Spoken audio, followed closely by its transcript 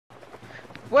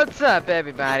What's up,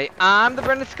 everybody? I'm the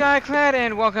BurningSkyCloud,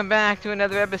 and welcome back to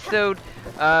another episode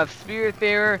of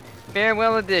Spiritfarer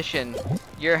Farewell Edition.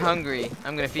 You're hungry.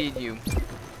 I'm gonna feed you.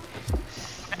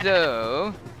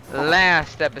 So,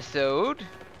 last episode,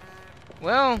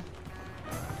 well,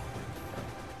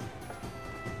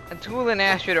 Atul and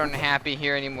Astrid aren't happy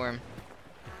here anymore.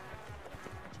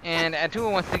 And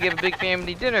Atul wants to give a big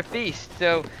family dinner feast,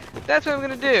 so that's what I'm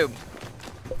gonna do.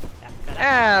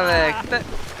 Alex,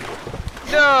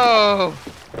 no!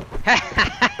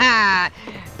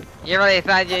 You really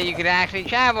thought you could actually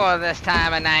travel this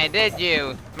time of night, did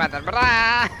you? Darn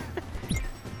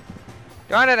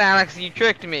it, Alex, you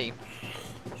tricked me.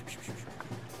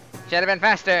 Should have been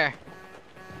faster.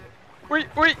 Wait,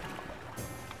 wait!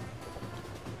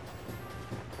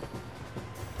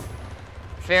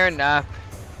 Fair enough.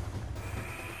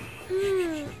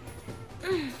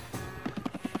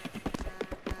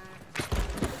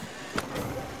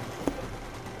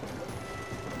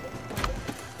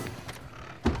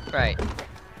 Right.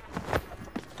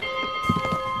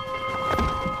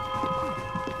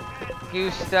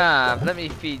 Gustav, let me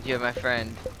feed you, my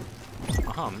friend.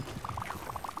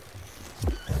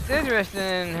 It's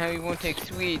interesting how he won't take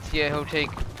sweets, yet he'll take...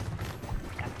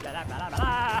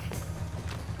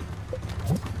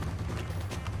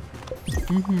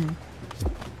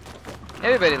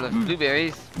 Everybody loves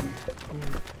blueberries.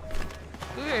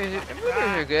 Blueberries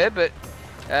are good, but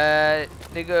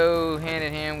they go hand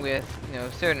in hand with, you know,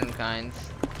 certain kinds.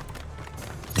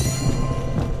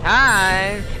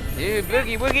 Hi! Dude,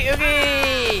 boogie, boogie,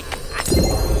 oogie!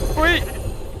 Wait!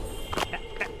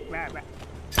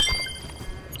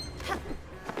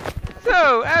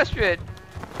 So, Astrid!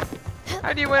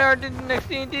 How do you want our next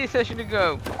D&D session to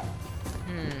go?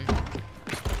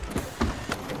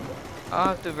 I'll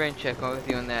have to brain check with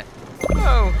you on that.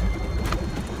 Oh!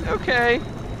 Okay.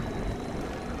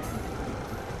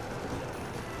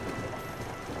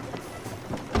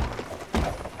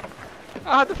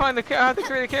 I'll have to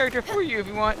create a character for you if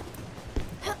you want.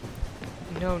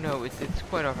 No, it's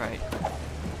quite alright.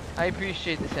 I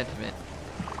appreciate the sentiment.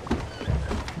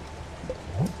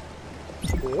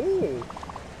 Oh.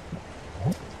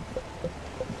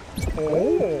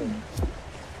 Oh.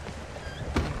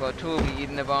 Uncle Atul will be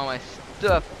eating up all my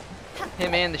stuff.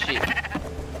 Him and the sheep.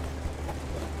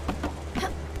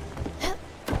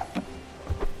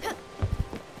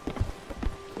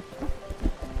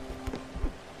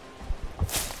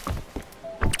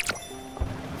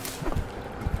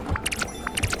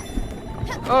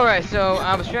 Alright, so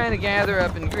I was trying to gather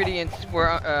up ingredients for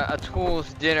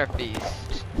Atul's dinner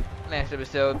feast last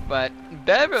episode, but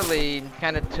Beverly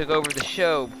kind of took over the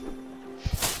show.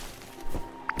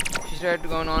 She started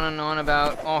going on and on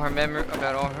about all her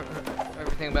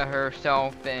everything about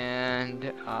herself and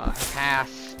her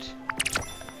past.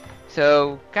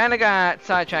 So, kind of got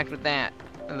sidetracked with that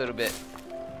a little bit.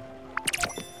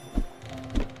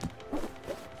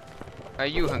 Are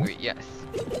you hungry? Yes.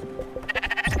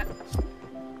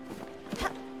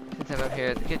 Since I'm up here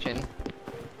at the kitchen.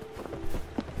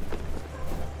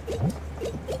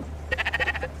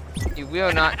 You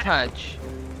will not touch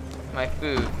my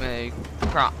food, my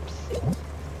crops.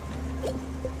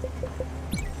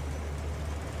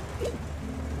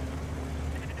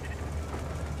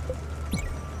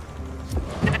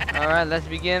 Alright, let's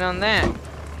begin on that.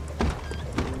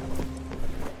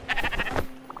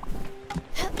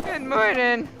 Good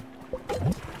morning!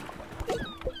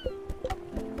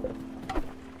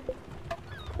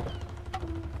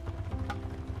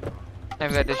 I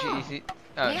forgot that she easy.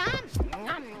 Oh.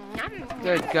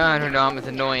 Good God, her mom is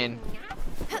annoying.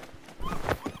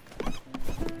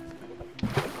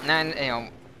 Now, you know,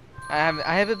 I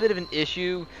have a bit of an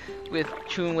issue with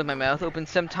chewing with my mouth open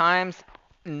sometimes.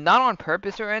 Not on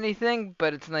purpose or anything,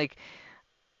 but it's like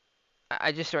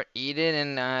I just start eating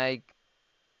and I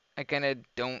kind of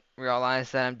don't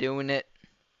realize that I'm doing it.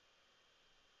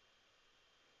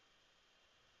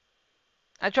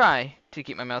 I try to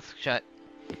keep my mouth shut,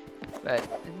 but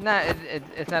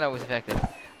it's not always effective.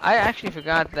 I actually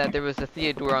forgot that there was a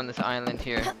Theodore on this island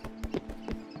here.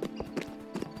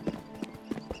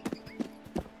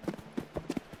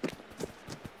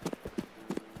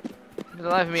 For the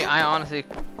life of me, I honestly...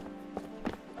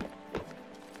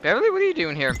 Beverly, what are you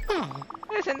doing here?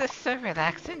 Isn't this so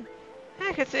relaxing?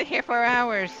 I could sit here for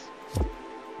hours.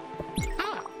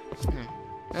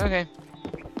 Okay.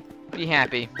 Be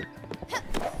happy.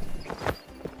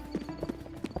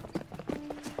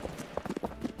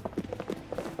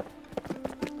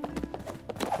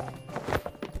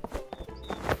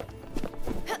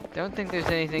 Don't think there's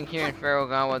anything here in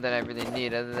Farogawa that I really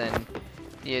need other than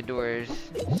Theodore's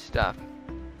stuff.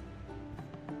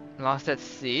 Lost at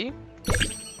sea?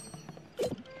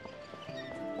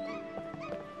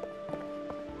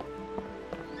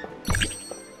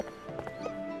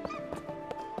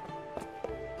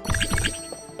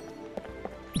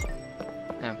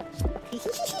 No.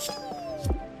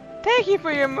 Thank you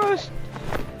for your most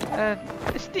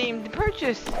esteemed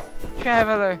purchase,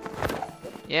 traveler.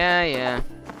 Yeah, yeah.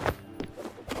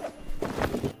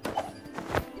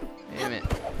 Wait a minute.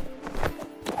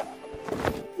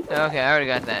 Okay, I already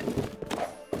got that.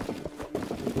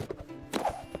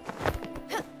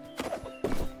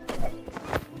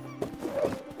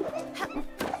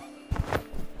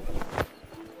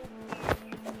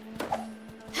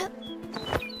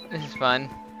 This is fun.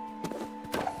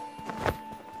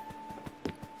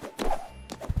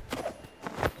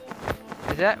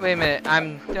 Is that? Wait a minute.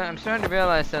 I'm starting to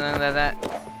realize something that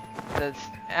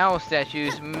owl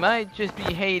statues might just be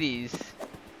Hades.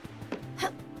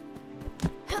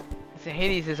 So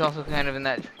Hades is also kind of in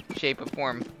that shape of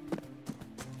form.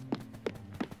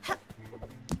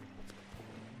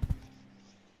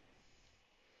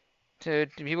 So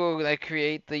do people like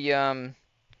create the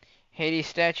Hades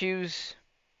statues?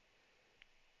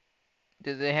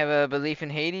 Do they have a belief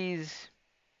in Hades?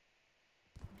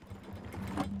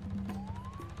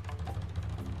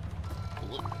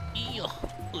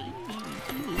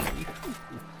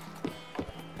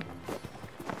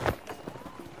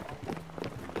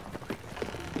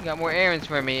 You got more errands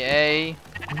for me, eh?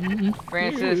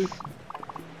 Francis?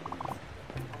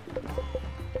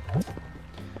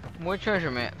 More treasure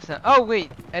maps. Oh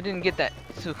wait, I didn't get that.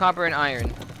 So copper and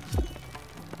iron.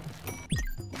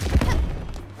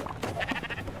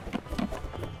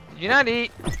 Did you not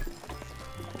eat?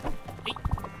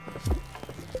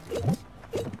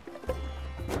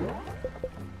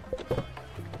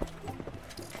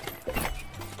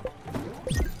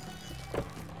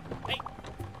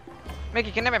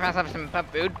 Mickey can never pass up some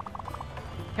pup food.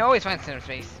 He always finds some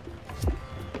space.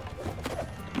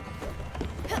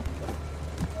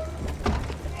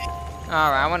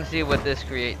 Alright, I want to see what this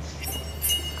creates.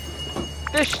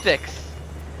 Fish sticks!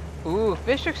 Ooh,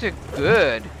 fish sticks are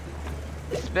good.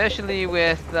 Especially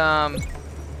with,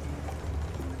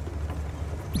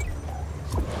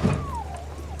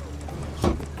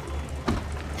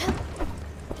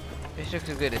 fish sticks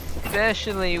are good,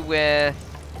 especially with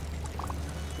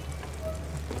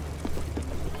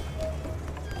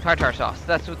tartar sauce.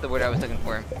 That's what the word I was looking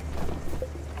for.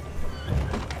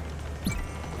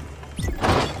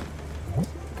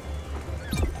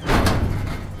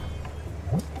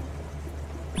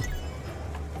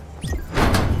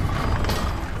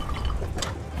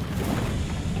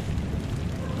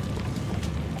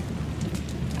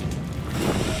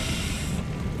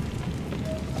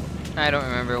 I don't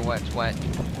remember what's what.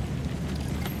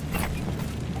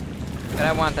 But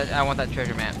I want that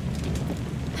treasure map.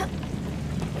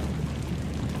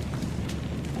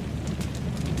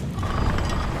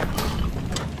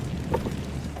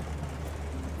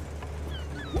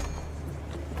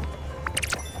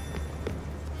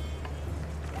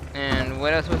 And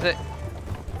what else was it?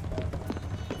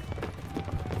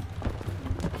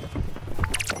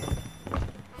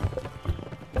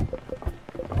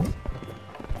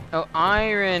 Oh,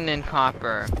 iron and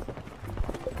copper.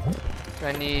 So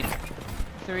I need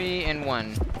 3 and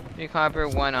 1. 3 copper,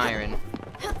 1 iron.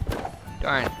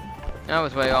 Darn. That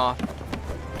was way off.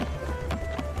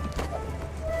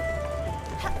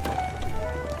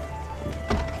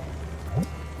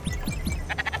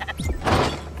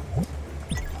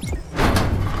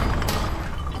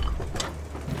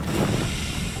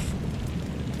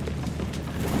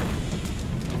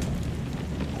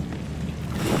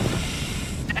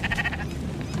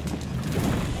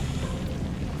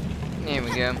 There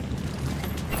we go.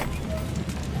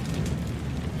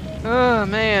 Oh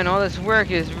man, all this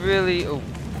work is really... Oh,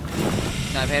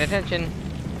 not paying attention.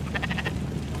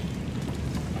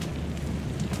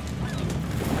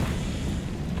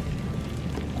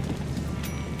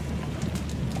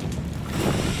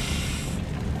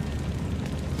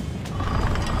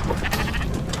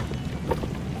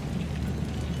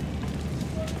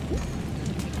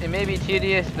 It may be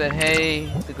tedious, but hey,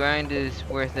 the grind is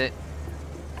worth it.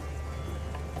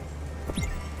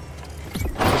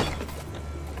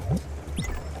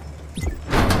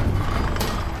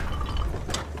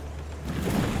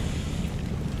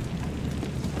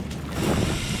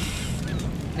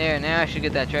 There, now I should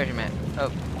get that treasure map.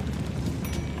 Oh.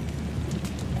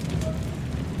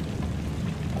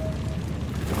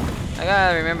 I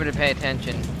gotta remember to pay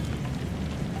attention.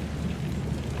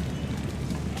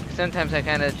 Sometimes I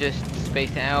kinda just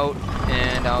space out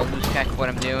and I'll lose track of what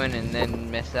I'm doing and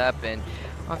then mess up and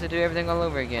I'll have to do everything all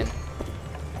over again.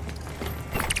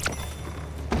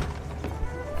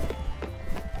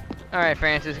 Alright,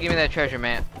 Francis, give me that treasure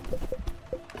map.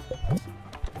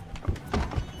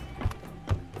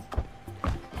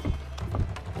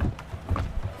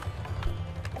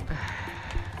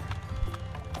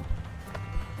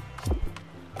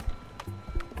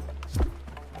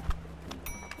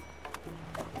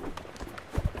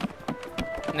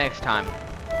 Next time.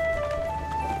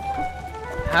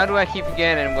 How do I keep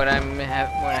forgetting what I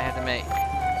have to make?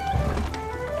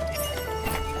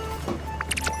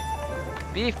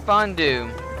 Beef fondue.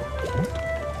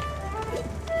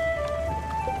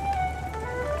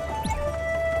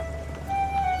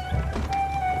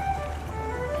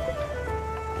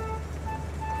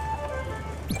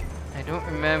 I don't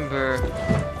remember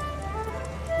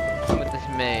what this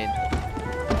made.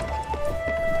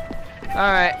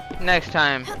 Alright, next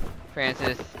time,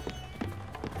 Francis.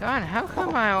 Darn, how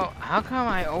come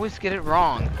I always get it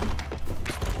wrong?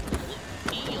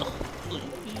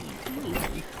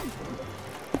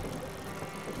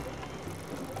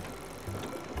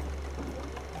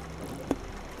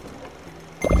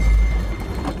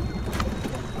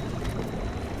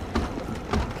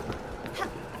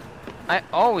 I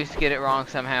always get it wrong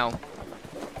somehow.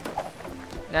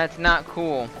 That's not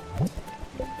cool.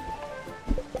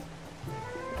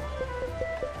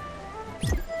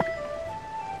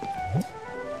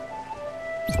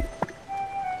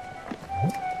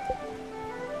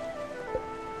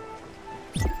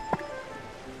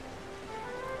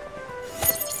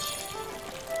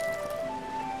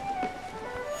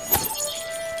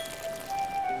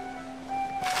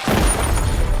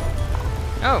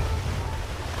 Oh.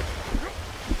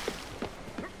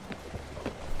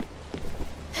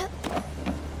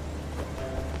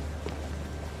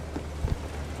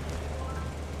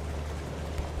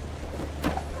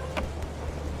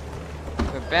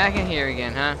 We're back in here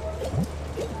again, huh?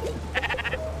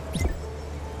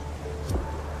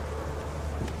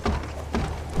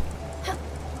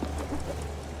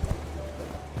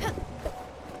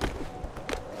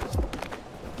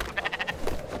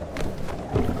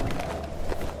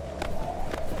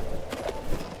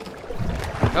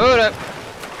 Hold up.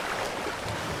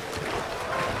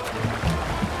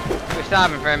 We're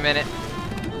stopping for a minute.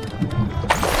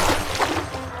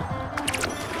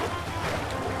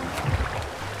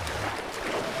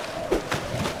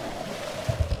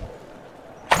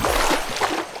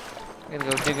 I'm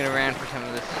gonna go digging around for some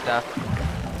of this stuff.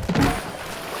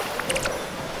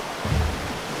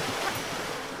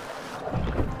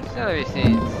 Celery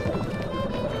seeds.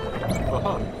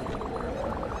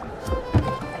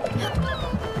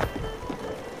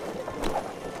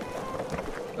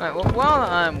 Alright, well, while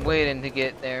I'm waiting to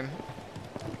get there,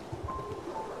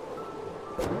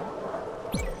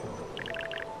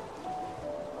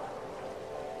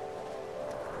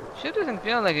 shit doesn't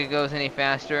feel like it goes any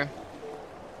faster.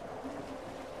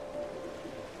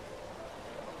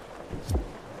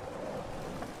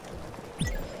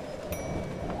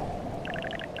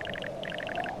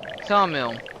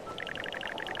 Sawmill.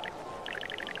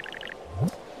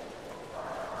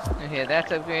 Okay,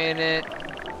 that's upgraded.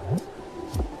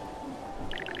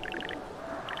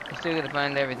 I still gotta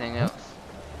find everything else.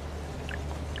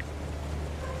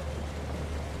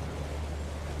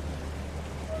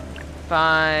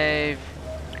 Five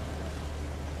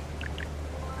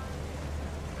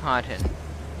cotton.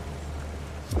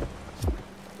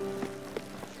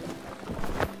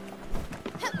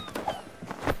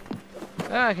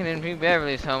 Well, I can improve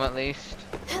Beverly's home at least.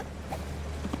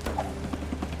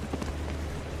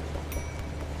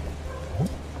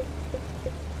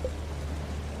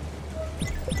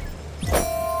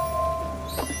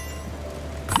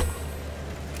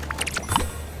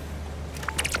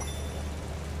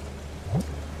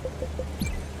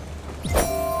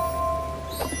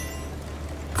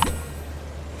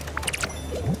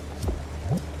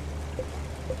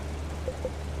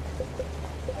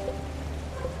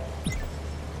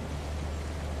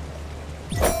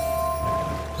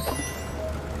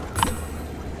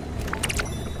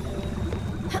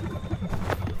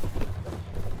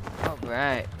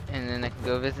 Right, and then I can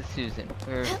go visit Susan.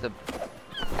 Where's the...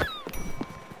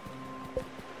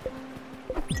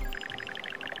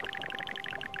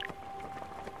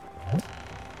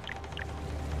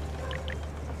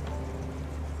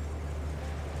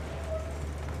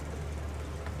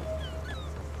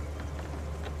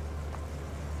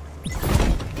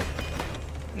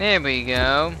 There we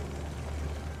go.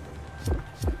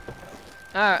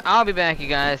 Alright, I'll be back, you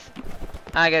guys.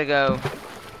 I gotta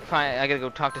go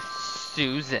talk to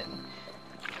Susan.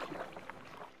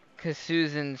 'Cause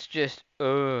Susan's just,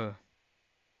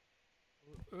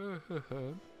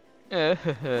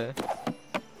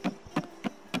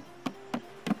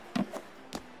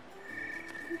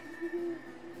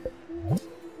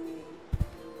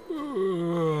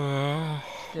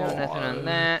 on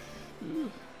that.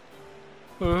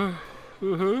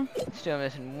 Still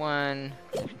missing one.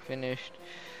 Mission finished.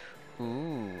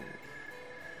 Ooh.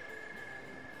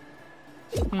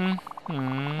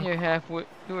 You're halfway.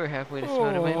 You were halfway to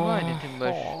smother my mind into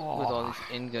mush with all these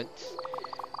ingots.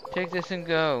 Take this and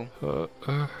go.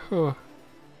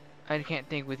 I can't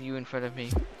think with you in front of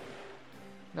me.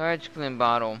 Large glim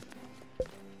bottle.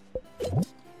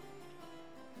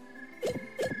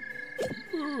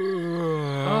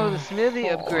 Oh, the smithy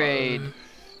upgrade.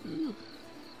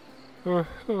 Look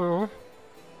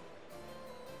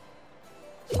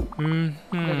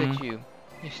at you.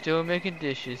 You're still making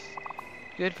dishes.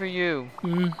 Good for you.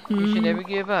 You should never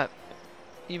give up.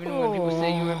 Even when people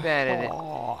say you were bad at it.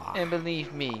 And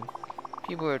believe me,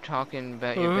 people are talking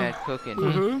about your bad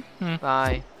cooking.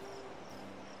 Bye.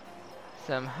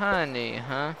 Some honey,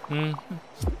 huh?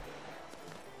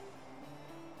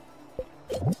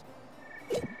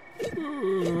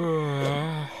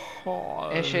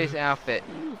 Eshe's outfit.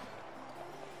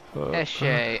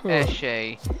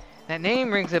 Eshe. That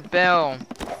name rings a bell.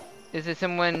 Is it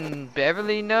someone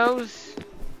Beverly knows?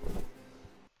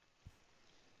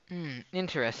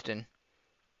 Interesting.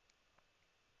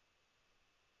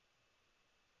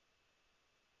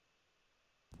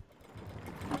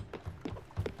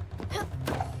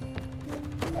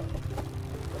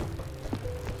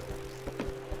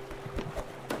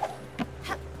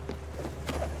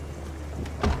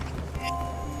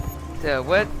 So,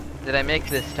 what did I make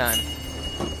this time?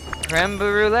 Creme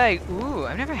brulee. Ooh,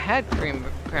 I've never had creme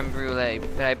brulee,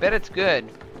 but I bet it's good.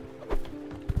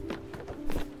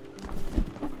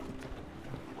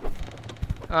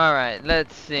 Alright,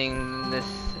 let's sing this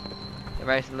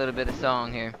Rice a little bit of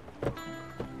song here.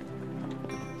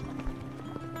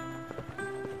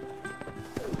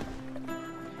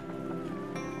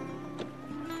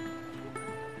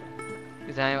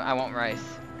 Because I want rice.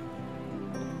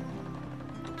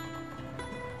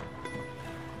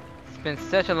 It's been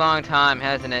such a long time,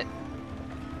 hasn't it?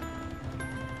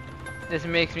 This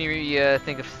makes me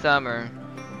think of summer.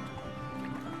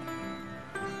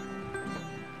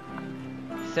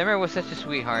 Summer was such a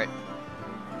sweetheart.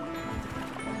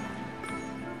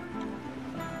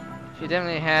 She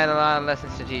definitely had a lot of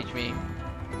lessons to teach me.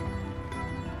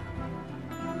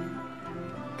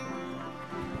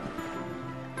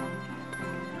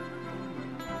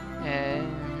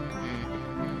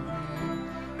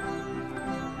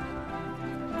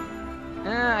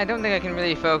 I don't think I can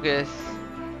really focus.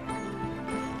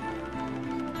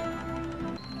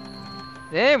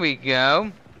 There we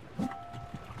go.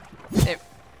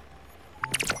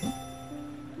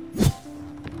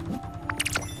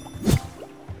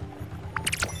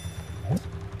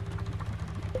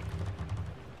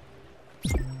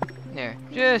 There,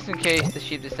 just in case the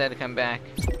sheep decide to come back.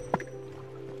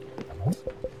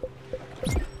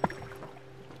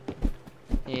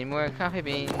 Need more coffee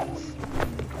beans.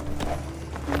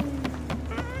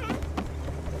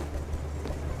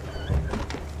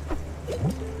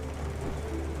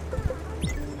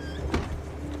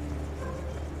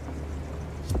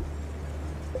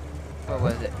 What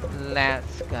was it?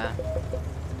 Alaska.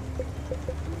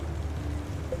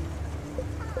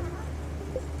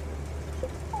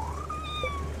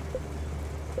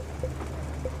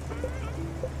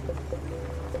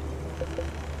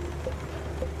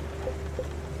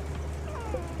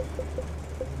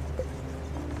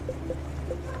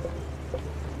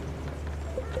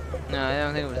 No, I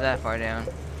don't think it was that far down.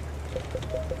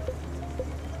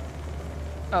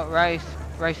 Oh, rice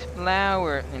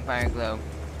flour and fire glow.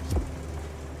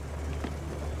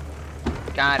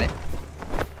 Got it.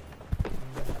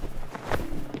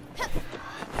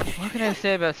 What can I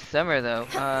say about summer though?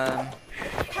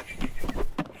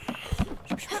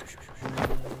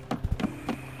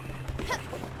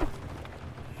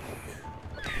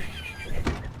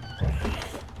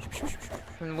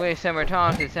 From the way Summer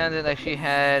talked, it sounded like she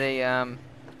had a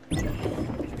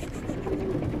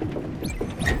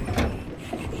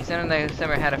it sounded like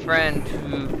Summer had a friend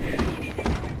who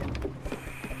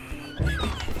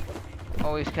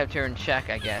always kept her in check,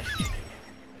 I guess.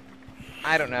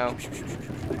 I don't know.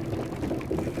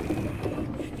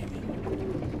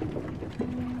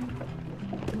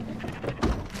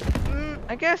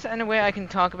 I guess in a way I can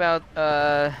talk about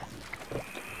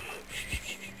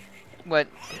what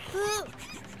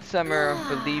Summer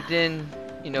believed in,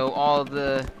 you know, all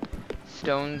the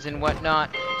stones and whatnot.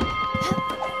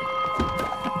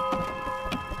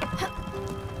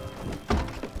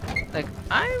 Like,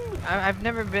 I've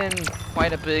never been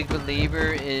quite a big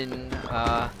believer in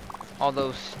all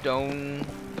those stone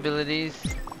abilities.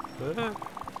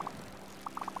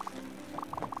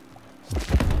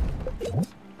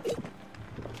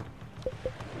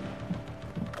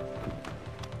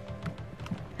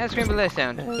 How's creme brulee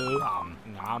sound? Nom,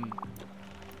 nom.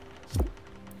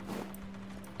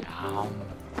 Nom.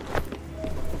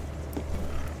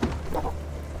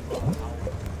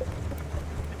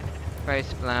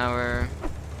 Rice flour.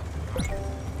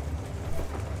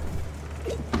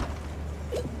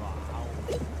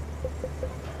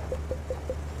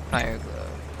 Fire glow.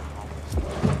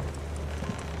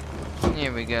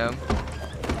 Here we go.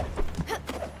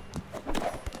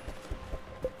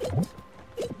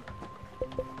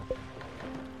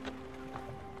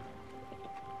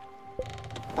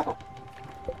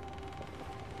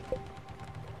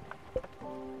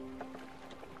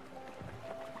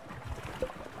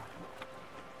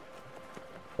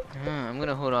 I'm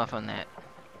gonna hold off on that.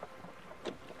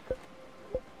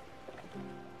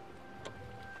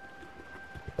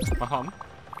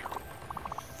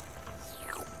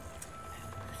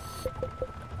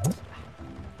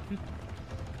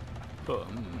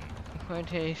 Acquired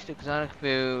taste, exotic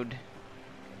food,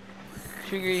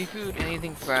 sugary food,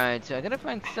 anything fried. So I gotta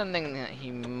find something that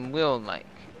he will like.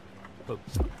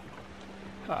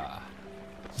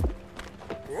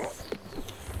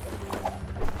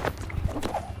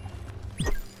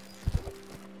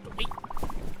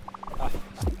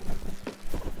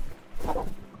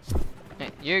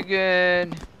 Hey, you're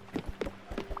good.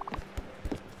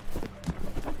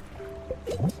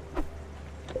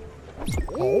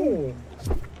 Oh.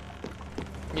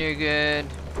 You're good.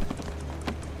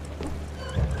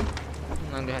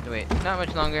 How long do I have to wait? Not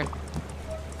much longer.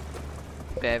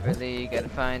 Beverly, gotta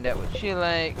find out what she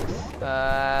likes.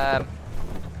 I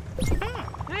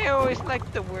always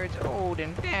liked the words old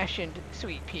and fashioned,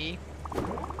 Sweet Pea.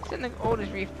 Something old is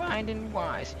refined and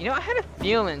wise. You know, I had a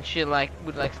feeling she would like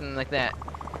something like that.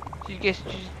 She just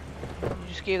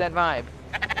gave that vibe.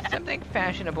 Something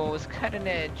fashionable was cutting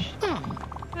edge.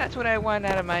 That's what I want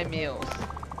out of my meals.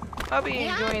 I'll be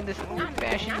enjoying this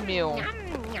old-fashioned meal.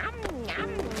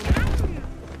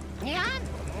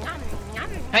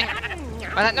 Hey!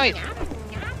 What's that noise?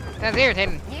 That's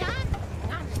irritating.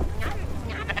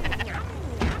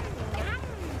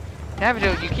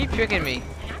 Daffodil, you keep tricking me.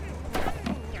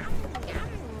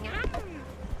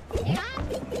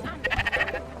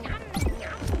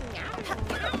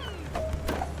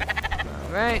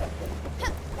 Alright.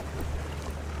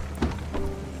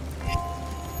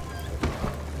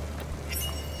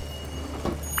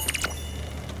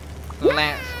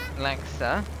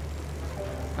 Alexa.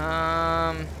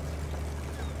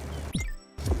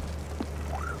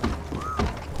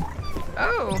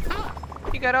 Oh!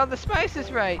 You got all the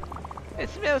spices right. It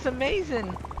smells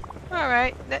amazing.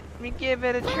 Alright, let me give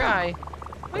it a try.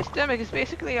 My stomach is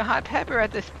basically a hot pepper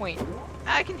at this point.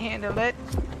 I can handle it.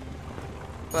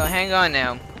 Well, hang on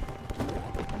now.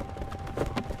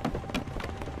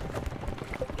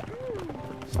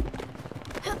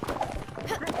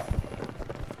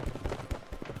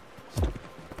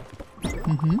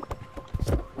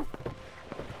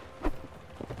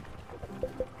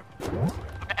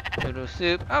 Noodle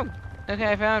soup. Oh,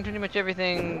 okay, I found pretty much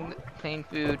everything. Plain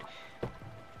food.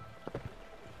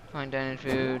 Fine dining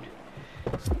food.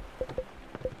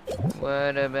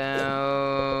 What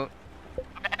about...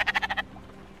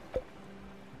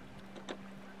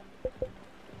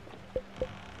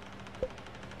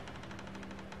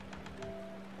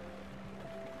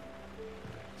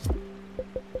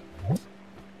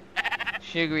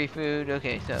 sugary food?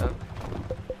 Okay, so...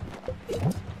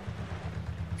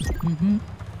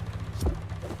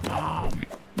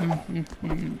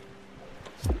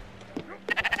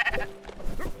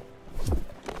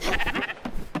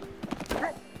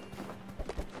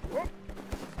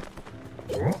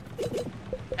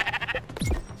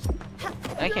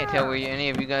 I can't tell where any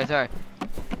of you guys are.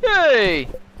 Hey!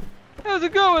 How's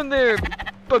it going there,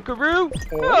 buckaroo?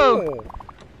 Oh!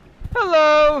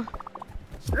 Hello!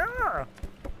 Yeah.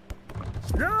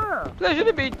 Yeah. Pleasure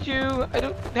to meet you.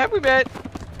 Have we met?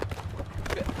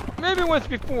 Maybe once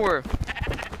before.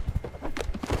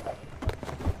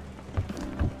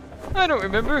 I don't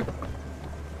remember.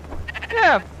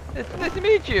 Yeah, it's nice to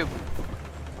meet you.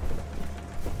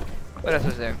 What else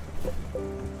was there?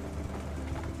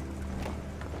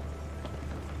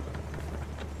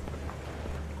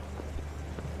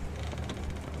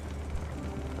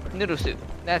 Noodle soup.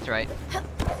 That's right.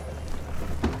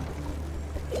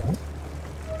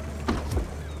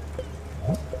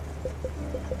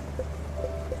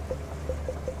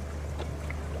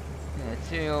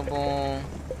 Cereal bowl.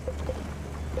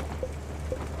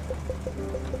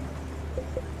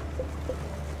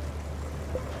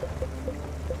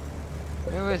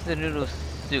 Where was the noodle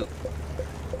soup?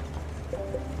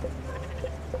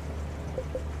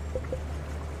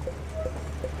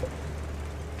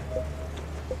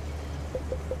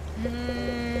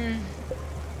 Hmm.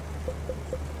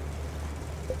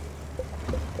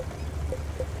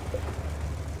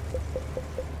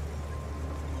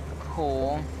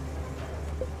 Cool.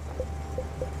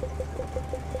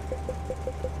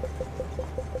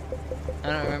 I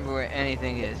don't remember where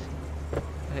anything is.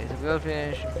 Okay, so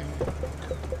goldfish.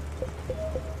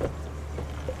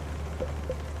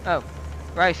 Oh,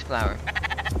 rice flour.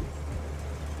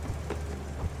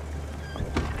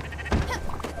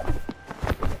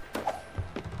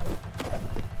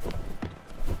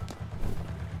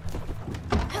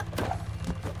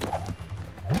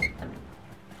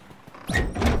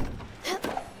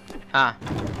 Ah.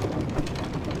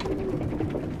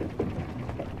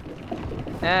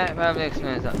 That probably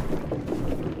explains that.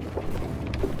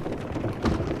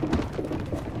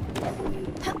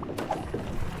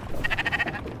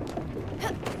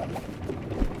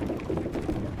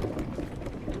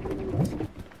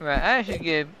 Right, I should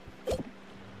give.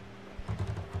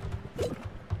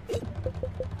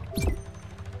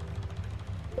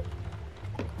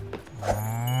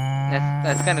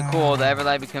 That's kind of cool. The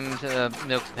Everlight becomes a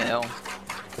milk pail.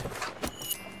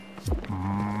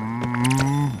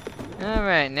 All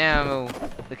right, now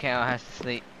the cow has to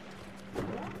sleep.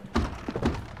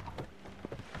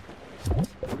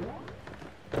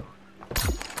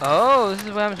 Oh, this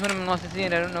is what happens when I'm lost at sea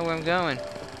and I don't know where I'm going.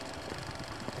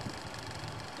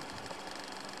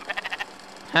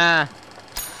 Ha!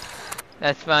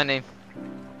 That's funny.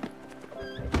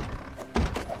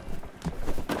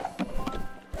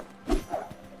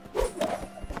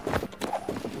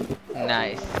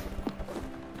 Nice.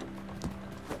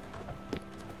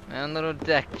 My own little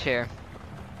deck chair.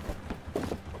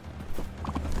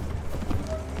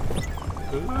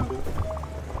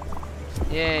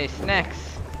 Yay, snacks!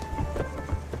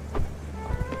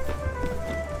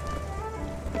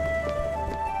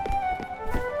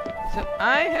 So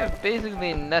I have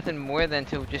basically nothing more than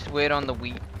to just wait on the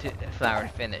wheat flour to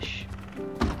finish.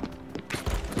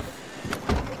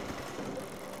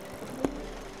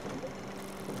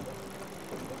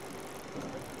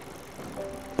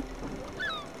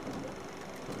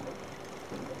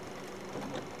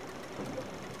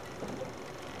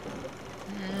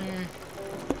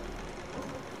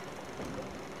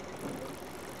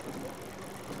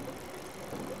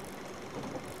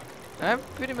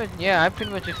 I've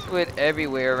pretty much explored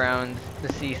everywhere around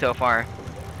the sea so far.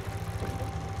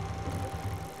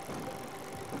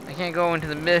 I can't go into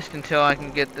the mist until I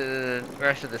can get the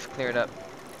rest of this cleared up.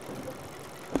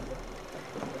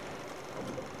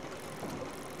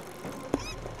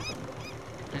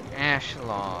 An ash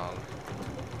log.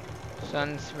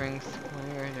 Sun springs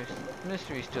clear. There's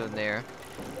mystery still there.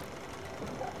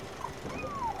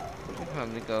 Could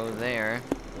probably go there.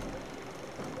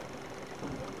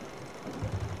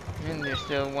 And there's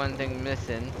still one thing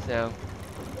missing, so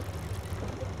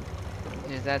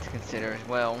there's that to consider as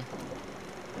well.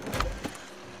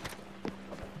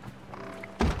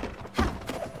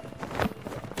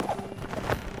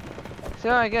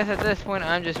 So I guess at this point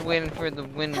I'm just waiting for the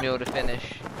windmill to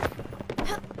finish.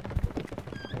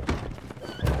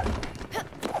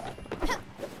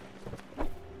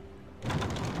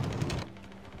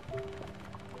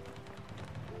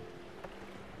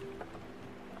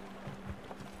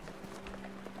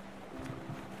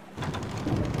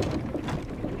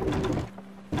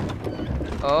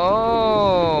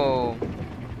 Oh!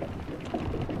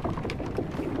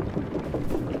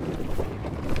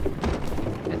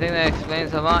 I think that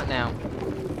explains a lot now.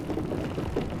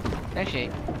 Actually,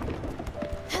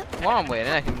 while I'm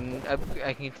waiting,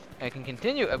 I can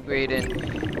continue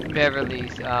upgrading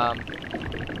Beverly's house.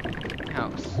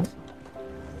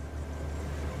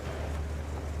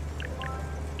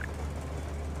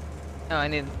 Oh, I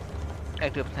need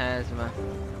ectoplasma.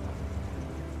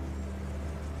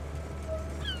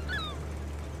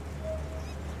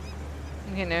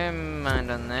 Okay, never mind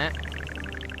on that.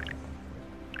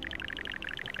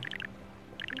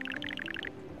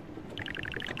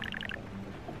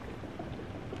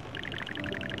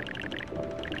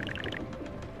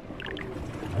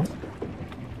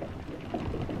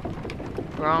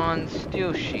 Bronze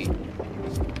steel sheet.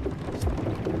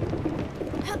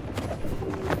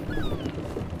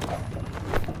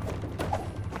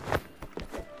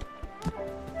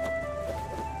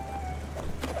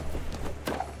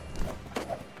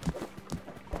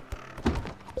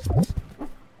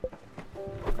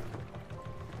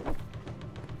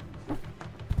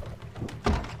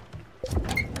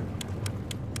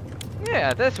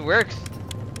 Yeah, this works.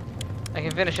 I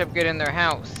can finish upgrading their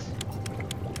house.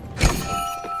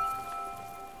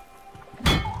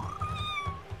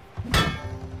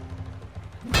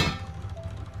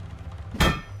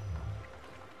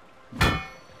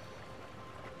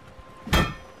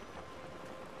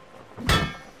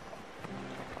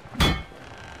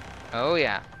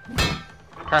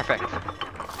 Perfect.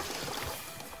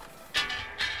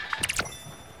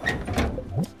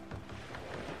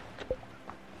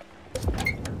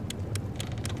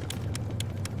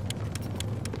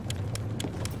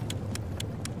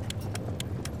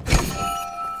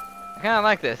 I kind of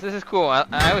like this. This is cool.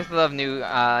 I always love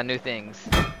new things.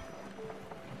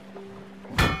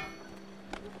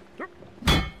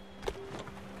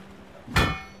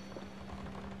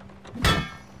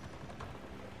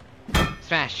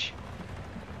 Smash.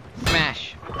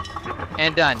 Smash.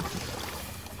 And done.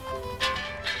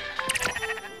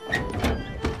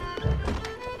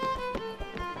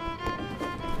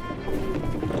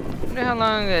 Wonder how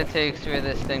long it takes for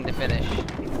this thing to finish.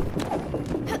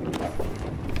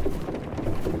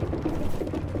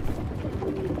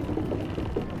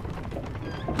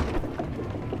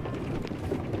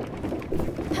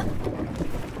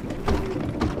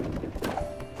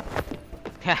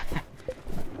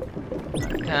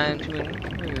 Time to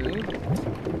improve.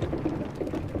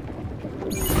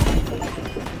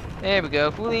 There we go.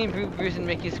 Fully improved Bruce and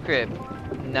Mickey's crib.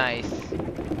 Nice.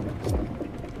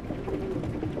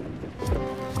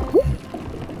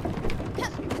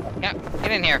 Yeah,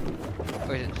 get in here.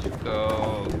 Where's it?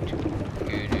 Go.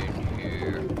 Get in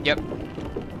here. Yep.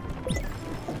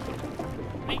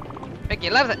 Mickey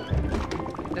loves it.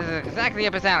 This is exactly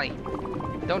up his alley.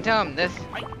 Don't tell him this,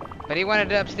 but he wanted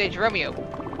to upstage Romeo.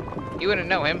 You wouldn't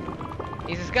know him.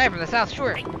 He's this guy from the South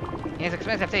Shore. He has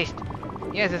expensive taste.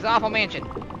 He has this awful mansion.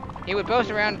 He would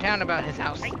boast around town about his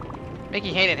house.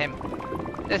 Mickey hated him.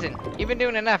 Listen, you've been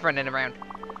doing enough running around.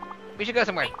 We should go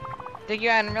somewhere. Take you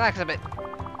out and relax a bit.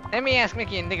 Let me ask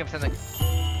Mickey and think of something.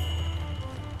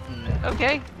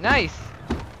 Okay, nice.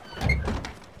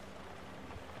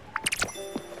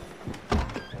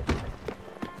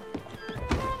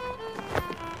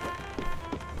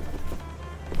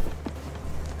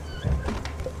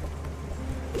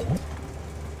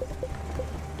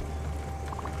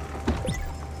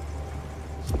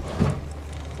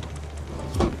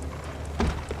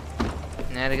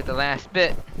 Now to get the last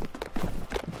bit.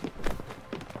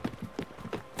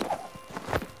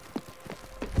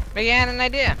 Mickey had an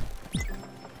idea.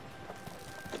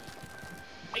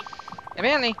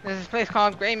 Apparently, there's this place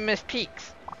called Grey Mist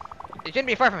Peaks. It shouldn't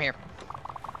be far from here.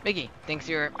 Mickey thinks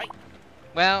you're...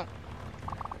 Well,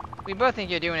 we both think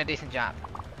you're doing a decent job.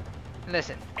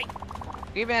 Listen,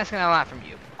 we've been asking a lot from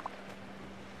you.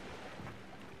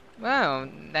 Well,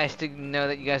 nice to know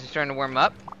that you guys are starting to warm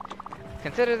up.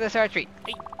 Consider this our treat.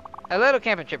 A little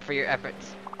camping trip for your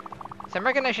efforts. Some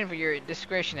recognition for your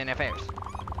discretion in affairs.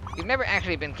 You've never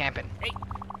actually been camping,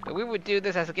 but we would do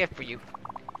this as a gift for you.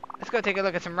 Let's go take a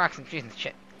look at some rocks and trees and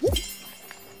shit.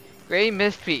 Grey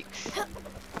Mist Peaks.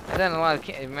 I've done a lot of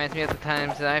it reminds me of the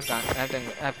times that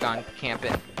I've gone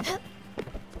camping.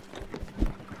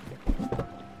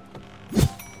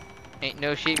 Ain't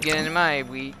no sheep getting in my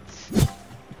wheats.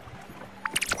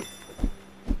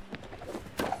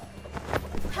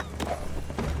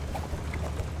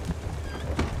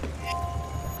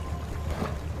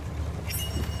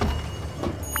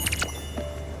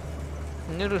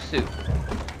 Noodle soup.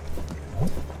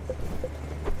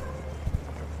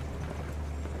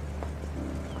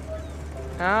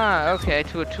 Ah, okay,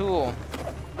 to a tool.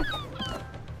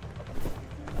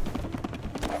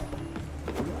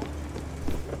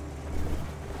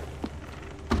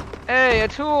 Hey, a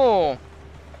tool!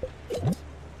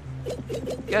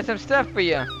 Got some stuff for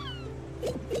you.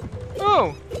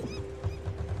 Oh!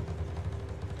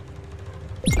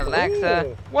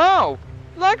 Alexa. Wow!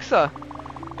 Alexa!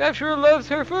 Bev sure loves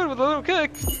her food with a little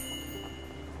kick.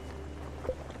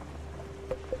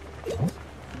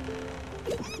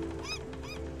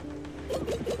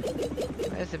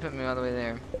 Why does it put me all the way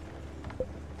there?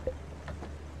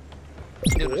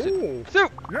 Noodle soup.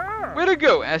 Soup! Yeah. Way to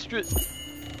go, Astrid!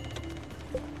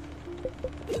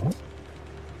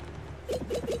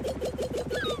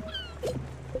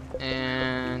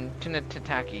 And tuna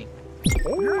tataki.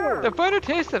 Oh. The finer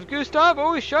taste of Gustav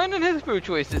always shine in his food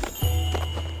choices.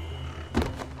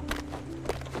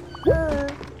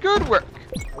 Good work!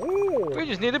 Oh. We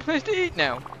just need a place to eat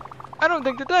now. I don't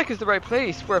think the deck is the right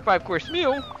place for a 5-course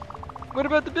meal. What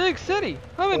about the big city,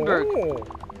 Hummingbird? Oh.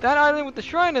 That island with the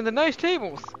shrine and the nice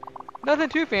tables. Nothing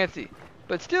too fancy,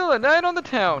 but still a night on the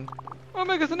town. I'll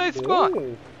make us a nice spot.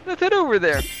 Oh. Let's head over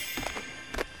there.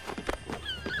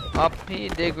 Hoppy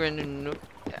Digran.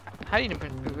 How do you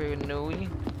Granoi?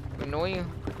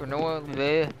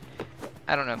 Granola?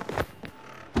 I don't know.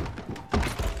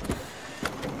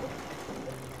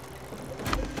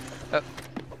 Oh.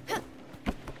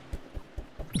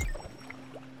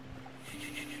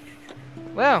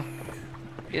 Well,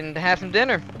 getting to have some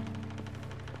dinner.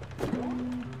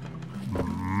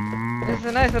 is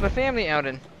a nice little family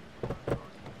outing.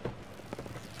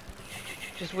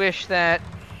 Just wish that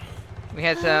we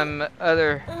had some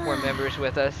other more members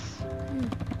with us.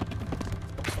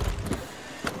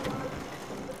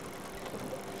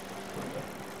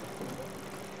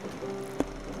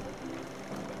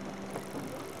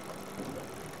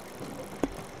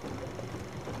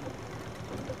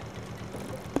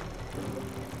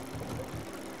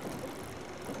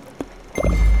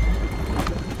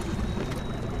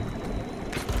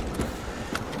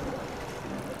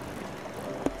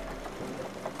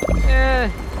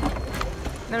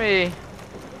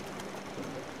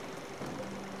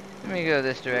 Let me go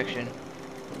this direction.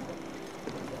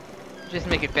 Just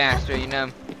make it faster, you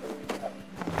know.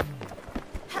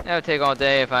 That would take all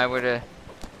day if I were to...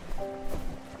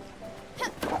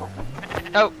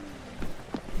 Oh!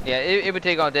 Yeah, it would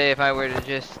take all day if I were to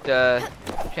just,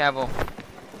 travel.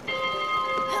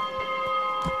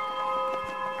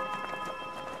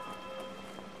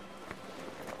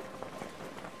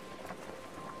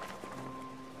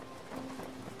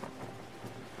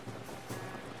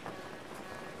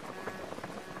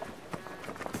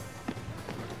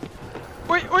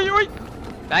 Oi, oi, oi!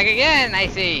 Back again, I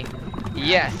see.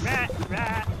 Yes.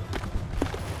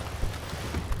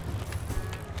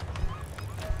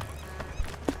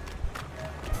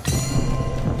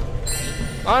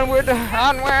 Onward,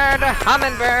 onward,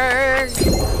 Hummingbird!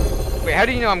 Wait, how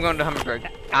do you know I'm going to Hummingbird?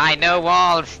 I know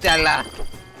all, Stella.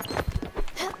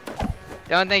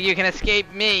 Don't think you can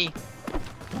escape me.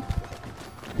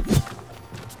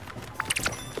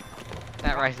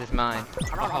 That rice is mine.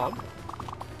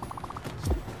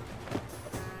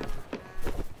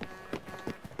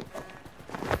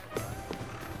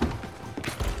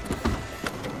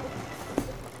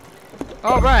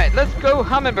 Alright, let's go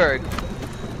Hummingbird.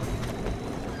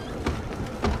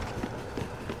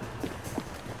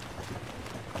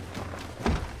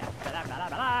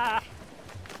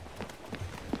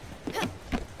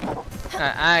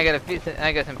 I gotta feed.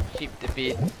 I got some sheep to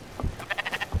feed.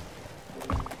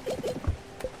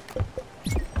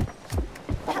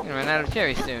 Gonna run out of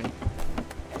cherries soon.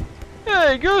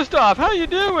 Hey, Gustav, how you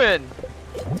doing?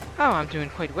 Oh, I'm doing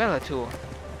quite well, Atul.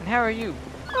 And how are you?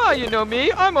 Oh, you know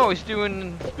me. I'm always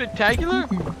doing spectacular.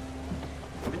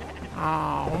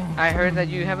 I heard that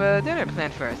you have a dinner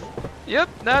planned for us. Yep,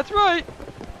 that's right.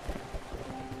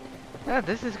 Oh,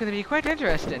 this is gonna be quite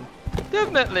interesting.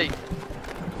 Definitely.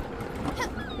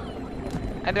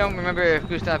 I don't remember if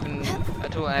Gustav and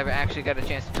Atul ever actually got a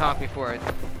chance to talk before.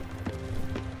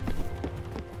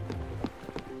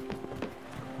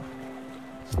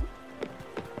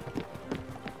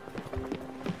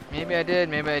 Maybe I did,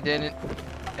 maybe I didn't.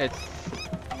 It's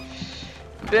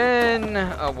been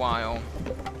a while.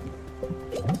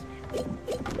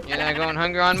 You're not going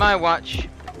hungry on my watch.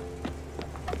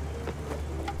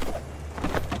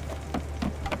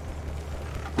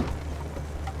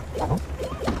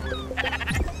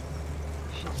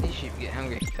 These sheep get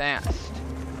hungry fast.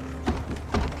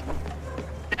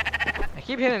 I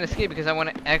keep hitting escape because I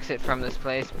want to exit from this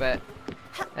place, but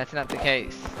that's not the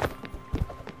case.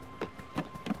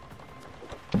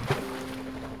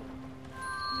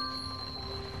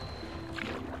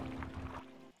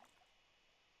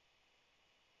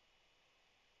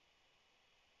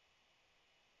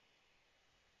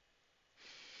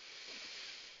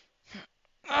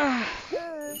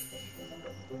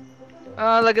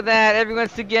 Oh, look at that.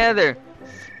 Everyone's together.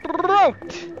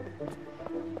 Sprout!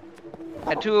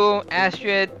 Atul,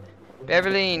 Astrid,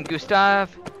 Beverly, and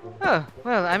Gustav. Oh,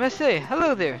 well, I must say,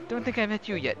 hello there. Don't think I met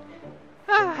you yet.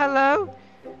 Oh, hello.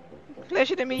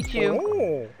 Pleasure to meet you.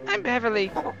 Oh. I'm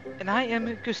Beverly, and I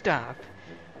am Gustav.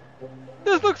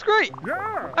 This looks great.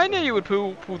 Yeah. I knew you would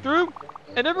pull through,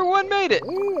 and everyone made it.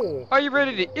 Oh. Are you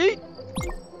ready to eat?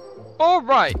 All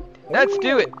right, let's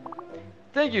do it.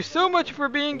 Thank you so much for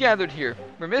being gathered here.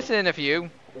 We're missing a few.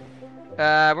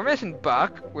 We're missing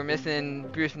Buck. We're missing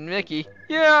Bruce and Mickey.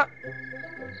 Yeah,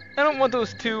 I don't want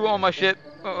those two on my ship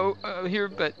here,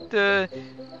 but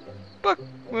Buck,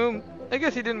 well, I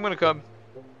guess he didn't want to come.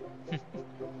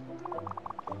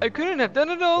 I couldn't have done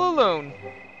it all alone.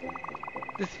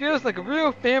 This feels like a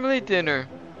real family dinner.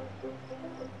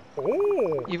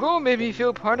 Oh. You've all made me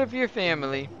feel part of your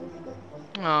family.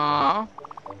 Aww.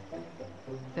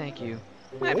 Thank you.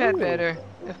 I've had better.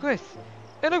 Of course.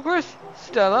 And of course,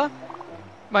 Stella,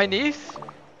 my niece.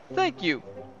 Thank you.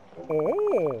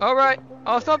 Oh. Alright,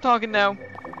 I'll stop talking now.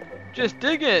 Just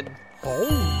dig in.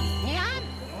 Oh.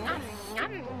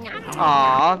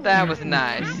 Aw, that was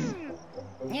nice.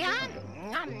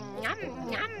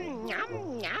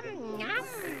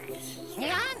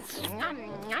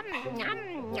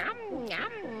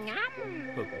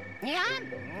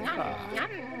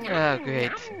 Oh,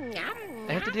 great.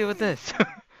 I have to deal with this.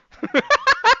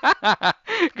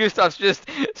 Gustav's just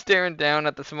staring down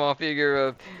at the small figure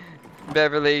of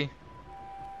Beverly.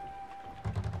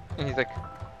 And he's like,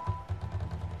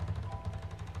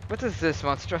 what is this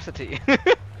monstrosity?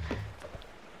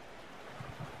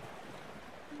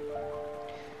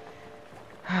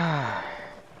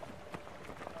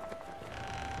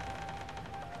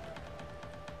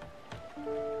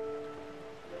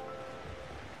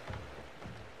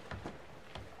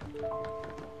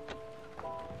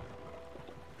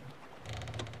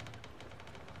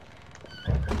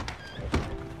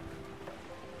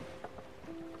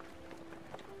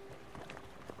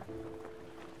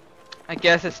 I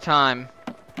guess it's time.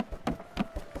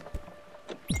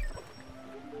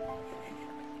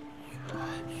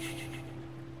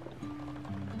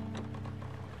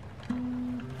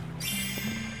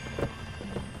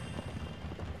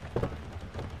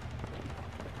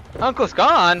 Uncle's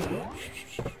gone?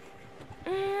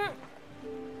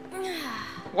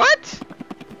 What?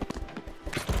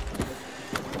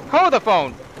 Hold the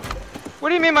phone! What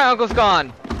do you mean my uncle's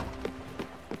gone?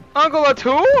 Uncle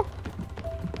Atul?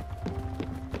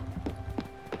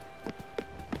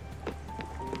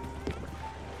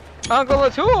 Uncle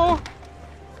Atul?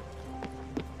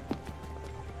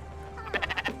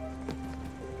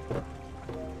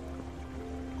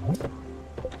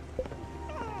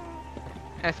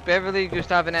 Ask Beverly,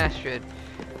 Gustav, and Astrid.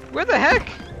 Where the heck?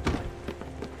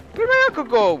 Where'd my uncle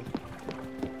go?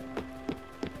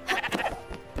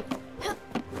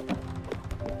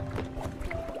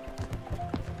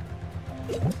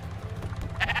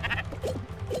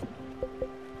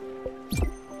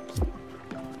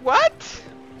 What?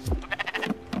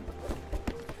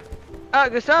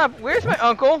 Gustav, where's my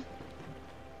uncle?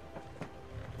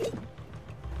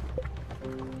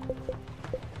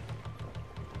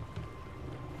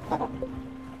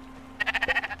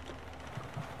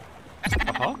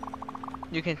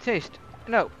 You can taste,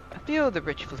 no, feel the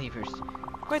rich flavors.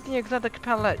 Quite the exotic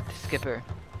palate, Skipper.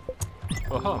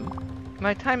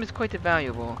 My time is quite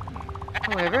valuable.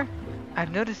 However,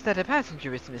 I've noticed that a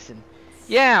passenger is missing.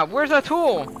 Yeah, where's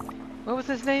Atul? What was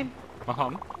his name?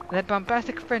 That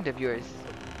bombastic friend of yours.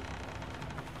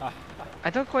 I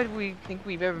don't quite think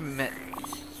we've ever met.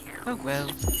 Oh well.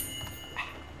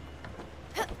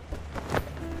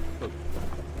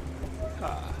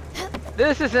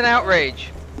 This is an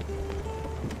outrage.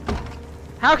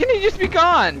 How can he just be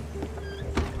gone?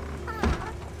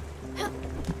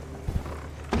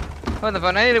 Hold the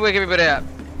phone, I need to wake everybody up.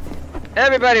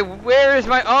 Everybody, where is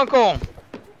my uncle?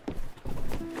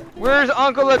 Where's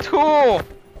Uncle Atul?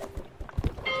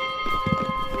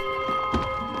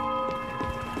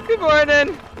 Good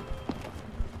morning.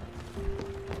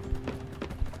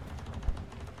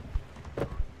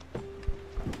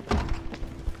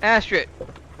 Astrid.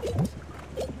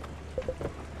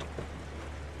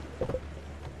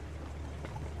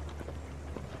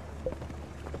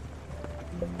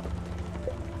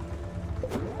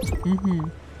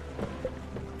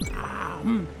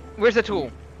 Where's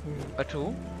Atul?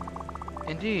 Atul?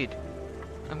 Indeed.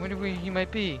 I wonder where he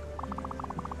might be.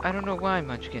 I don't know why,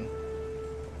 Munchkin.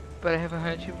 But I have a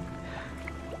hunch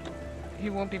he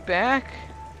won't be back?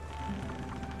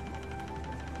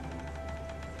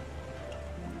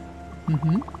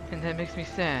 And that makes me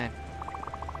sad.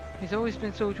 He's always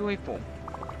been so joyful.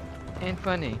 And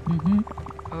funny.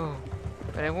 Oh,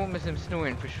 but I won't miss him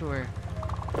snoring for sure.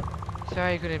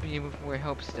 Sorry I couldn't be of more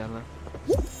help, Stella.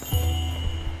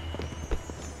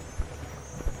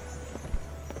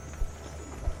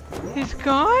 He's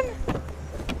gone?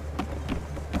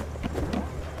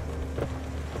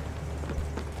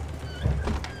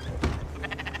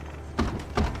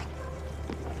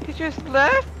 He just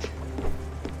left?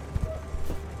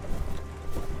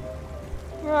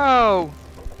 Bro!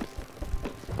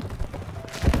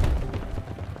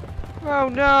 Oh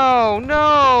no,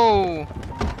 no!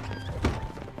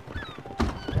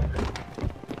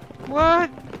 What?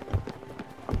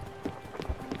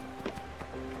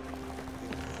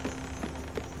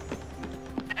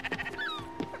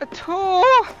 Atul?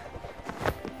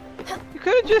 You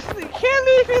could've just... You can't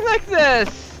leave me like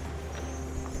this!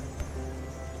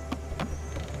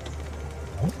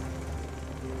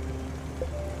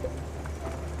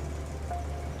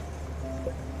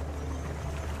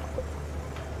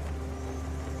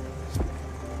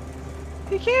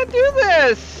 You can't do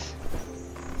this!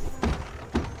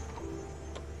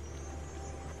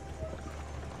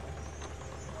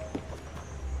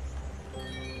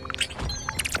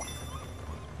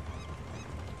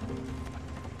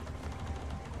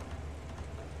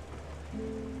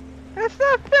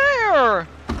 not fair!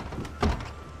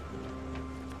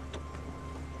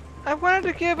 I wanted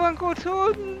to give Uncle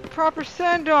Atul a proper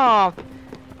send-off.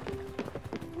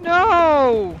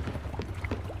 No!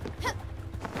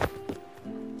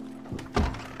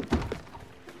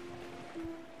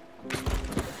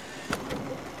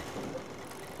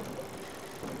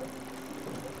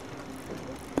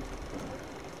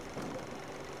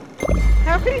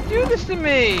 How can he do this to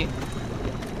me?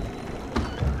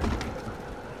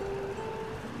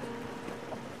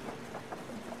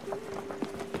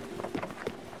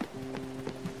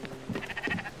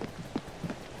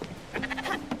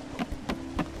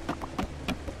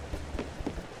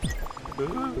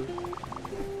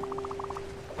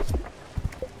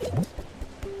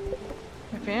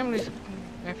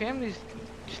 My family's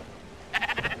just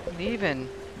leaving.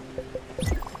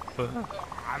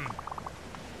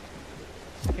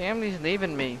 Family's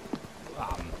leaving me.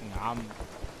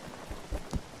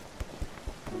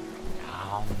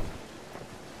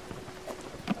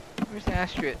 Where's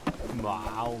Astrid?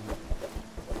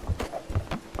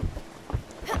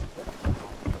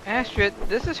 Astrid,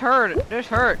 this is hurt. This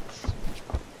hurts.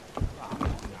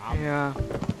 Yeah.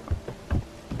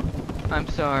 I'm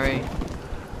sorry.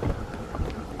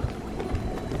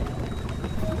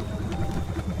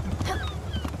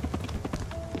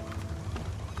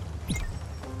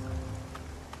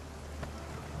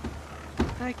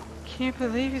 I can't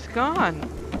believe he's gone.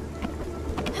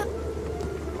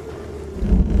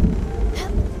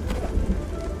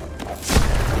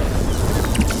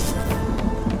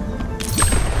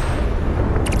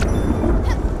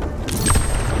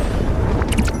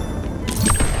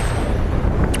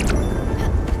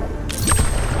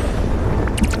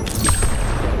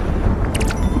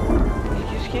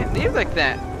 Like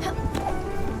that.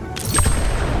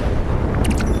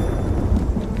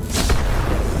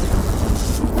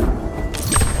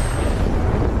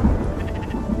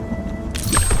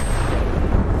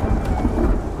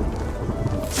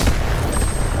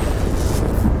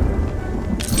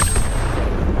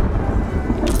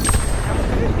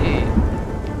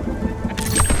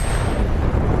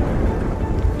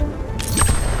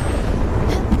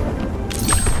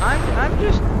 I'm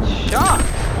just shocked.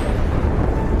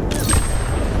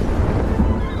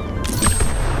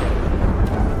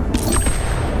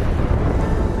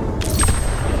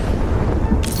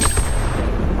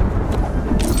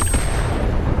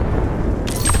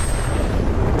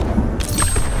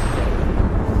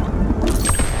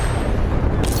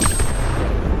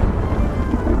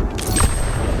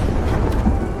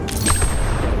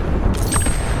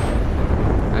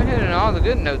 All the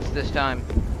good notes this time.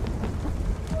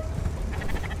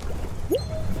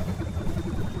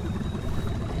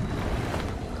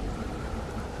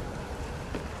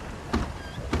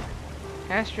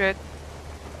 Astrid,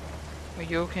 are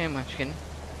you okay, Munchkin?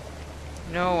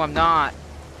 No, I'm not.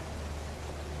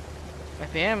 My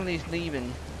family's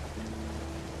leaving.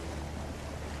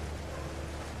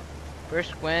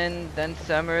 First Gwen, then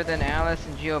Summer, then Alice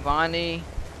and Giovanni.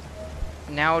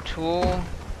 Now Atul.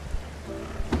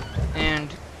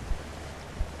 And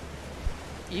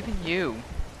even you.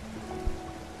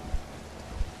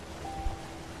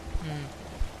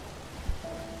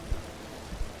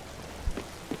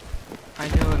 I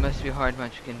know it must be hard,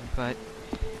 Munchkin, but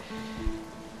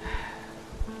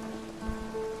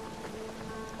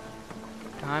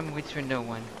time waits for no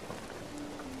one.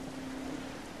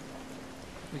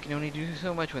 We can only do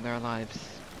so much with our lives.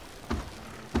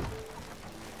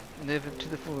 Live it to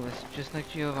the fullest, just like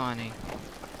Giovanni.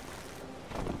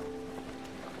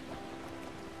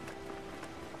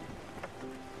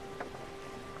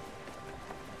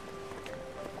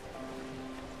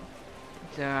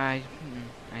 So I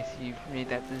see you've made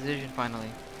that decision finally.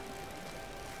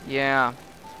 Yeah.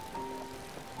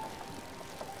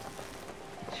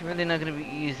 It's really not gonna be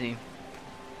easy.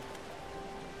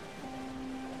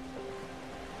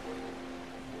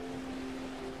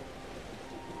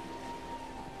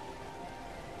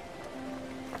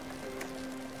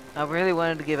 I really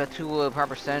wanted to give Atul a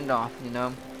proper send-off, you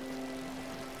know?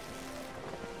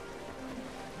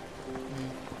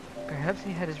 Perhaps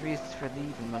he had his reasons for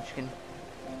leaving, Munchkin.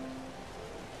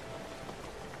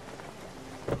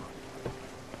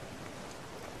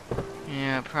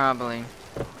 Yeah, probably.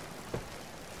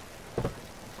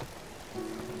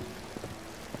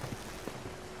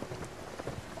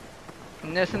 You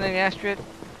know something, Astrid?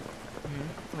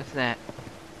 What's that?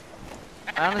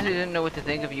 I honestly didn't know what to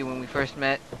think of you when we first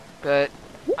met, but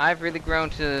I've really grown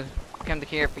to come to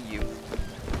care for you.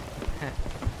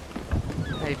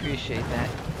 I appreciate that.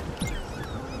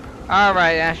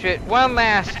 Alright, Astrid,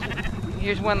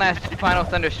 here's one last final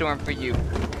thunderstorm for you.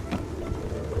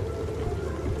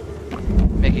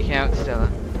 count, Stella.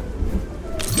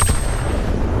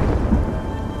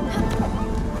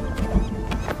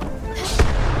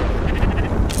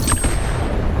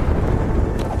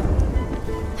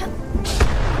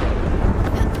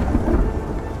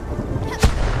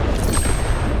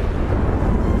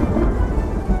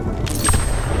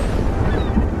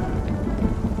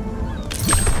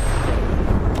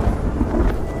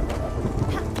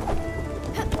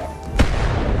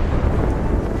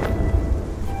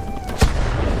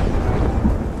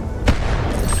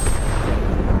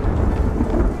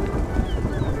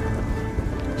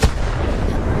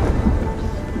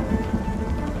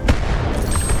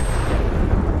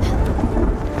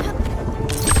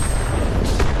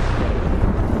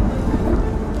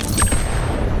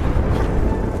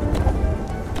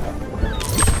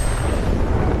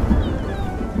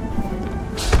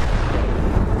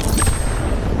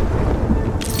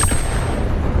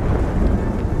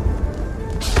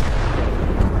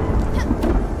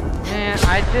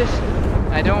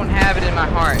 I don't have it in my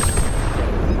heart.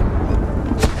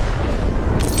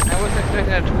 I wasn't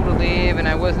expecting Atul to leave, and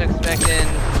I wasn't expecting...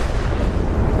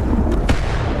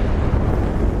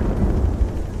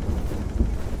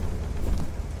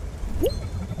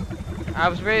 I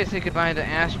was ready to say goodbye to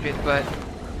Astrid, but...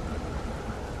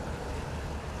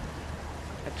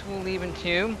 Atul leaving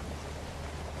too?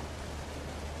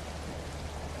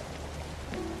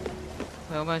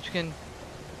 Well, Munchkin...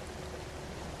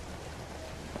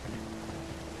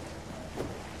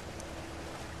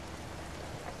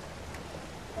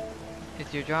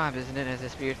 It's your job, isn't it, as a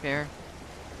Spiritfarer?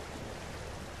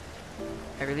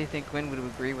 I really think Gwen would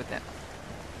agree with that.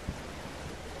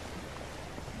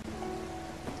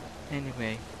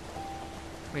 Anyway,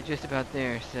 we're just about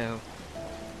there, so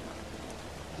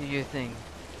do your thing.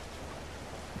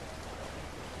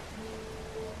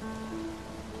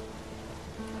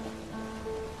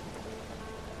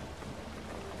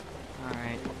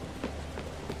 Alright.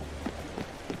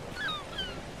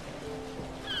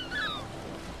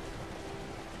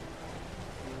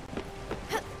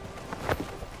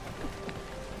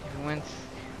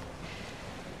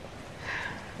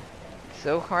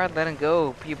 So hard letting go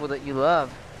of people that you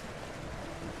love.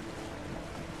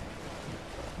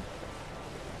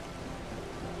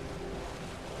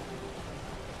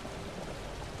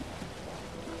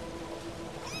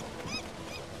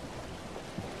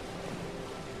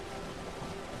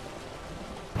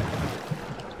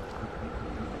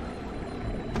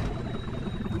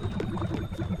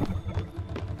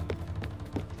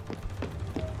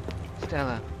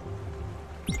 Stella.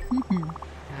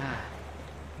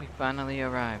 We finally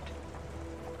arrived.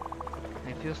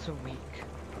 I feel so weak.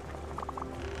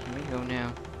 Can we go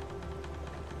now?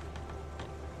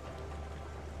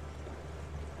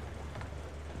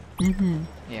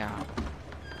 Yeah.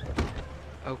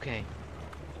 Okay.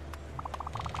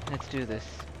 Let's do this.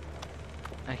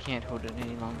 I can't hold it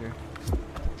any longer.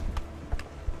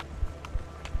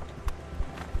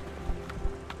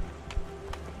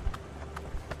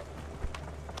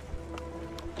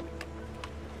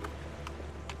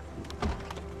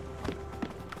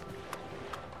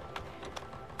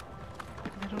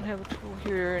 I don't have a tool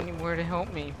here anymore to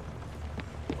help me.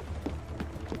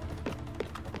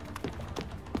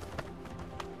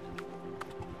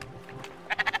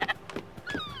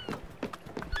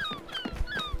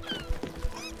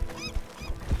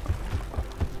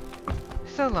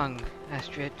 So long,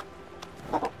 Astrid.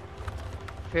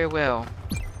 Farewell,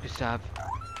 Gustav.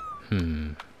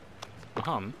 I'm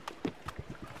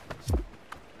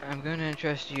gonna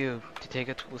entrust you to take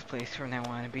Atul's place from now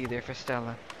on and be there for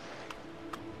Stella.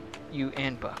 You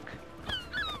and Buck.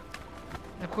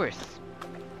 Of course.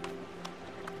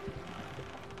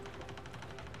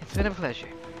 It's been a pleasure.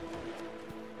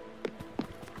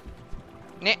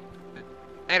 Nah,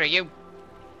 that are you.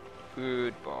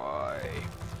 Goodbye.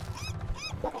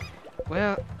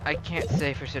 Well, I can't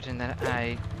say for certain that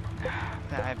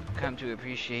I've come to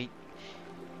appreciate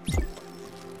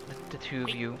the two of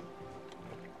you.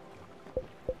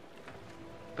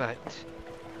 But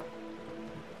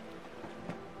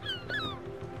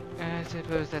I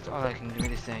suppose that's all I can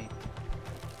really say.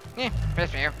 Yeah,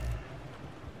 that's fair.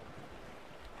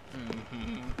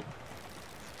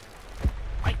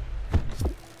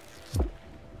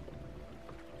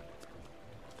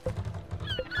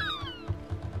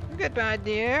 Goodbye,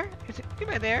 dear.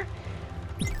 Goodbye there.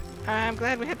 I'm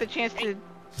glad we had the chance to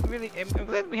I'm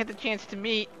glad we had the chance to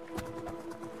meet.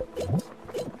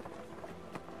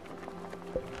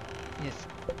 Yes,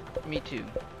 me too.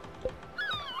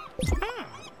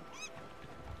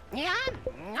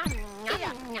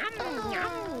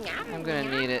 I'm gonna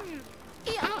need it.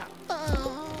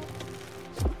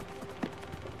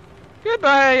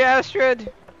 Goodbye,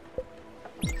 Astrid.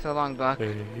 So long, Buck.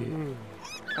 Hey.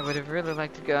 I would have really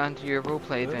liked to go on to your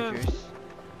roleplay adventures.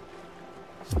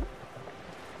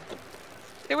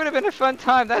 It would have been a fun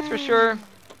time, that's for sure.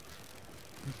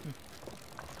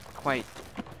 Quite.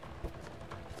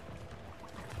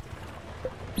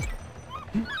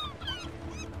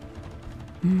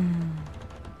 One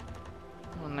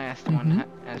last one,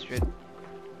 Astrid.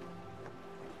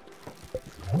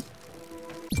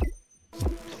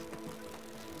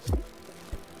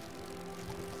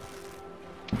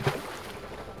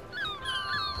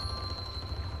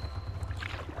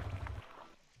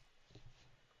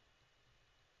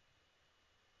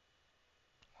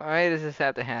 Why does this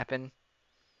have to happen?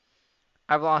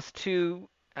 I've lost two.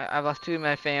 I've lost two of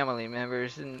my family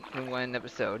members in one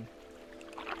episode.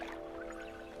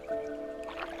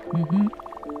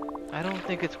 I don't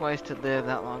think it's wise to live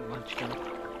that long, Munchkin.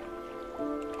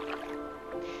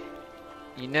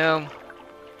 You know,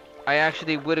 I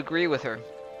actually would agree with her.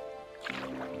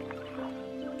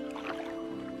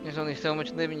 There's only so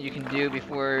much living you can do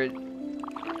before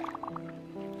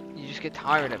you just get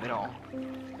tired of it all.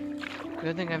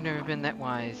 Good thing I've never been that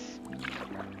wise.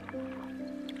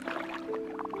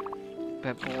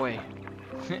 But boy,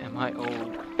 am I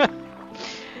old.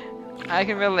 I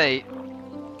can relate.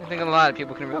 I think a lot of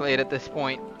people can relate at this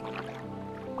point.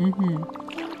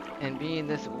 And being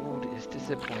this old is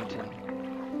disappointing.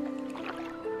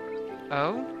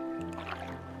 Oh?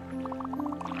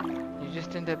 You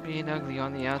just end up being ugly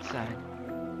on the outside.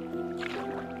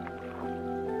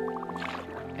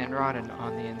 And rotten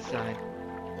on the inside.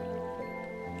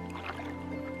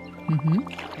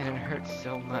 And it hurts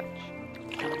so much.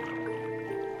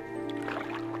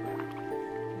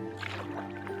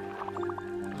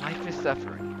 Life is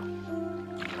suffering.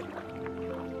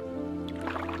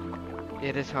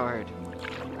 It is hard.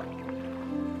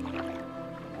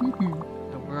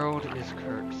 The world is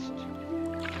cursed.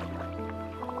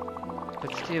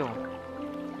 But still,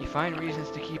 you find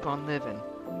reasons to keep on living.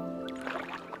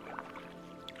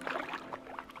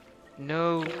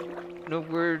 No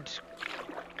words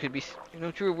could be,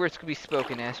 no true words could be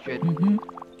spoken, Astrid.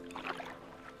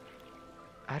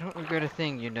 I don't regret a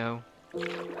thing, you know.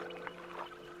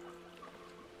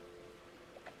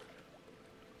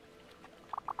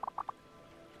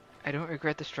 I don't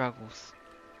regret the struggles.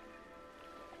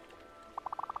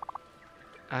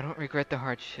 I don't regret the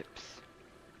hardships.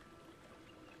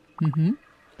 The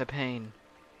pain.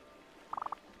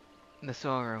 The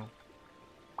sorrow.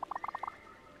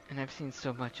 And I've seen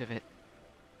so much of it.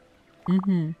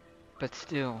 But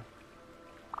still,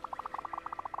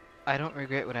 I don't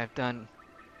regret what I've done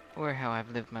or how I've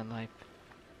lived my life.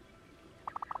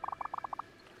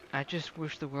 I just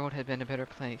wish the world had been a better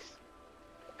place.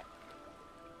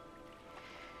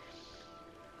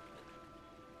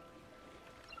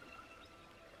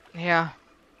 Yeah.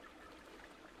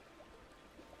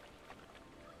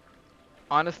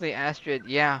 Honestly, Astrid,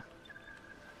 yeah.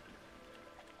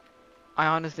 I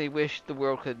honestly wish the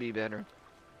world could be better.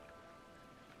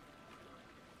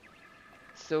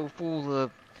 So full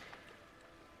of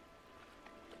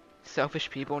selfish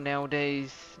people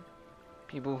nowadays.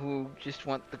 People who just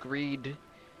want the greed.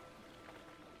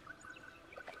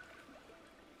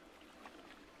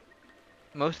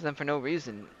 Most of them for no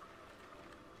reason.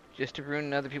 Just to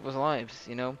ruin other people's lives,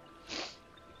 you know?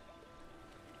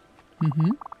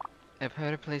 A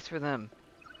better place for them.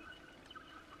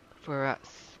 For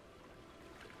us.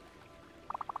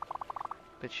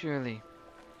 But surely,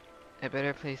 a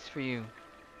better place for you,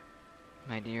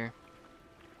 my dear.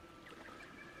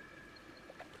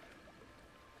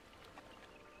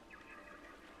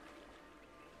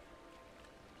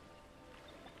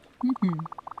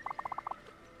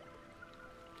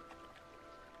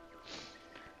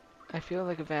 I feel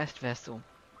like a vast vessel,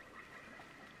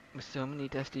 with so many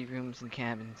dusty rooms and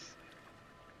cabins.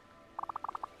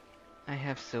 I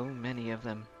have so many of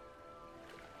them.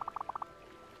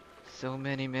 So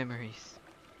many memories.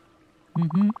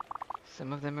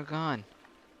 Some of them are gone,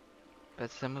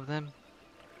 but some of them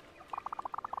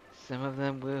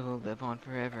will live on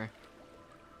forever.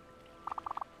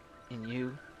 In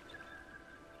you,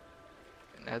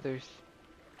 and others.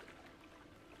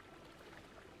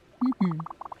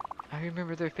 I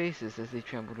remember their faces as they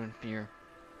trembled in fear.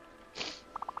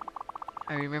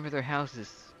 I remember their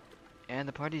houses, and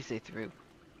the parties they threw.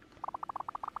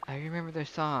 I remember their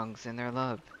songs and their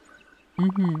love.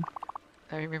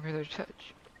 I remember their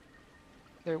touch,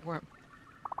 their warmth.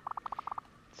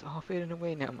 It's all fading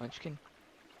away now, Munchkin.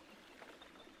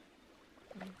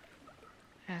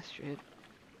 Astrid,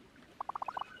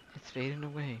 it's fading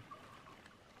away.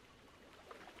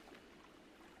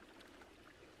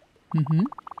 Mm-hmm.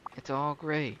 It's all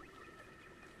gray,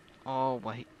 all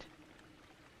white,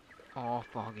 all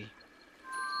foggy.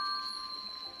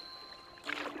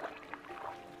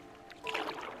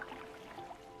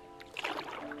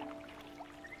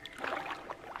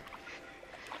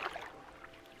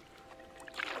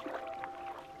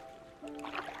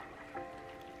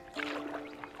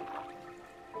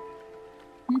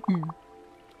 Mm-hmm.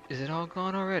 Is it all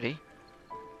gone already?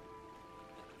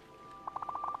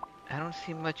 I don't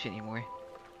see much anymore.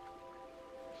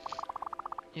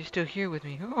 You're still here with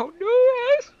me. Oh no,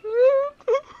 Astrid!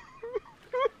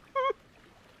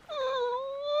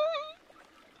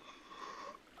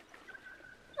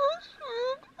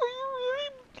 Astrid, are you really?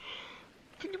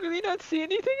 Can you really not see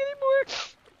anything anymore?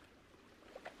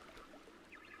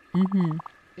 Mm-hmm.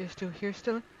 You're still here,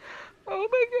 Stella? Oh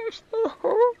my gosh, that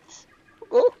hurts.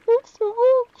 That hurts so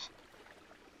much.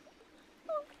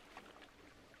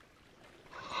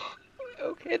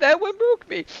 Okay, that one broke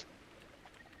me.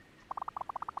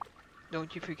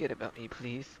 Don't you forget about me,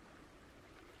 please.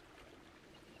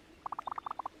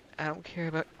 I don't care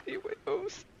about anyone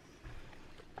else.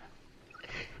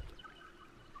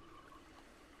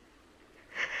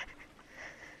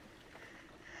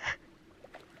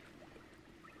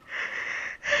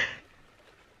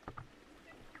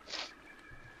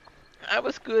 I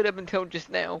was good up until just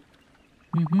now.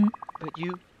 Mm-hmm. But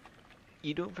you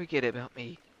don't forget about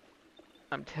me.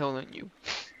 I'm telling you.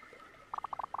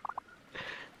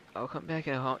 I'll come back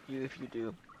and haunt you if you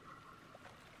do.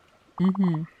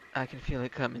 Mm-hmm. I can feel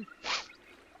it coming.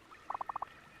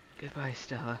 Goodbye,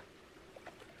 Stella.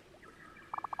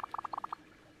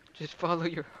 Just follow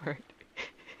your heart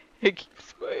and keep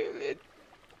smiling.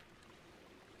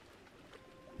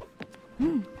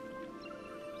 Mm.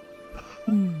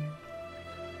 Mm.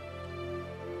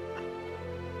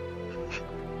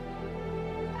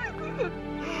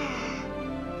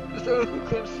 So who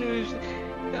comes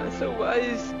soon? Not so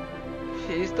wise.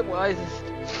 She's the wisest.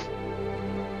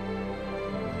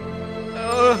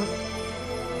 Oh.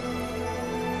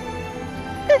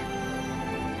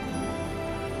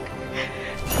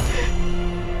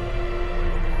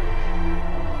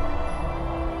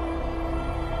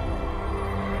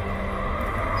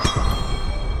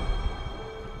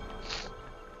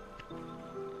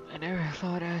 I never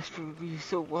thought Astrid would be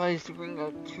so wise to bring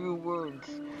out true words.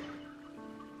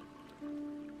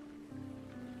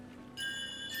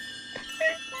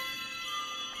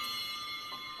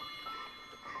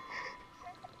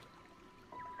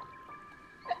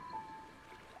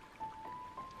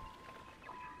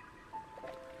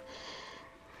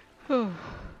 Oh,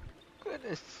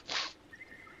 goodness.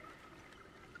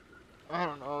 I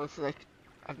don't know, it's like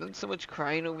I've done so much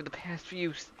crying over the past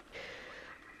few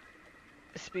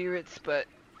spirits, but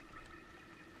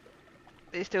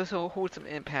they still so hold some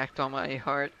impact on my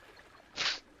heart.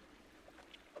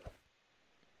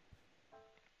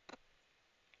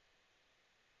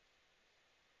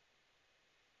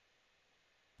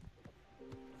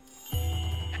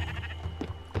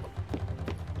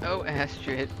 Oh,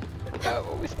 Astrid, I'll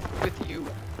always be with you.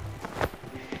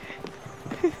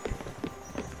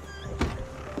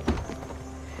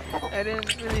 I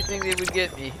didn't really think they would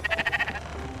get me.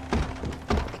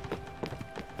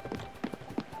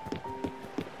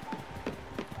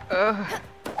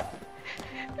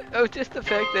 Oh, just the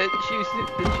fact that she just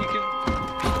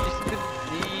couldn't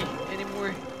see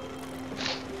anymore.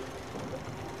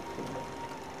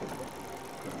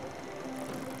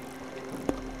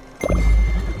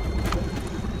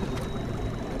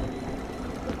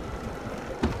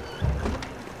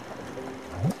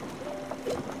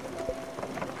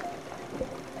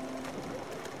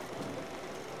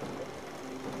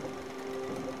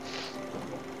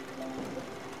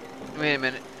 Wait a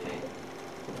minute.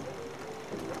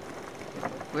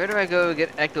 Where do I go to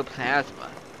get ectoplasma?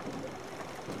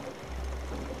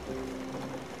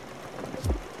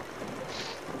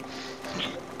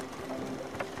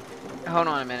 Hold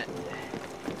on a minute.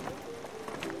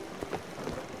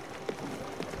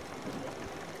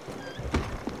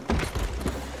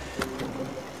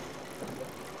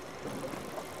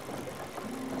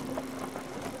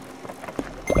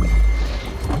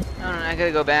 No, I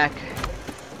gotta go back.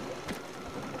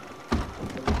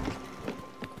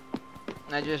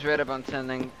 I just read up on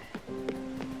something.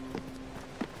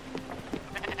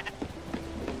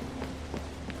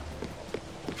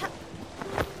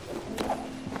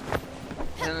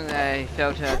 Something that I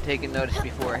felt to have taken notice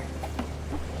before.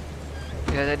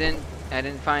 Because I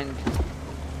didn't find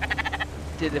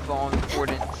did it fall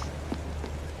importance.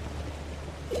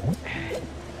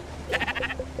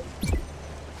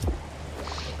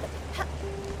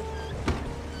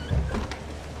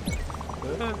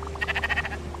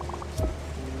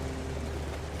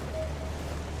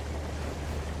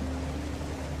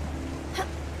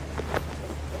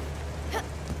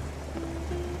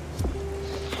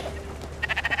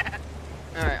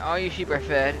 all you sheep are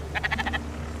fed.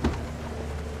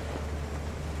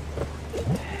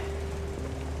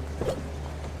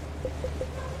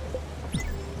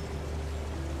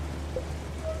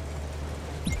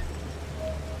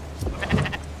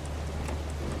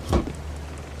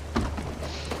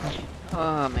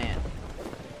 Oh man.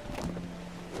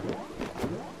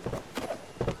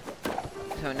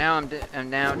 So now I'm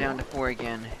now down to 4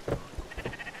 again.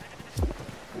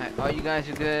 Alright, all you guys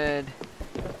are good.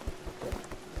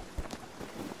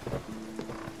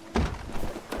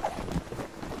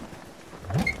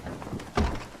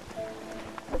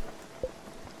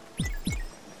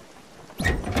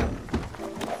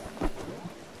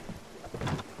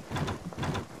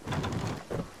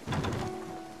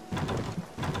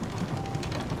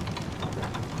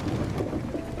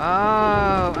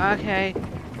 Oh, okay.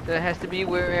 So it has to be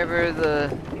wherever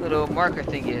the little marker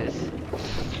thing is.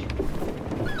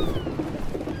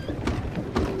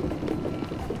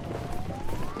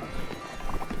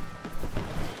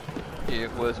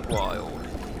 It was wild.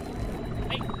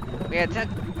 We had such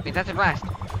a blast.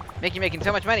 Making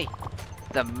so much money.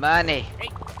 The money.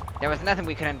 There was nothing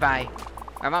we couldn't buy.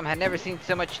 Our mom had never seen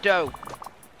so much dough.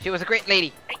 She was a great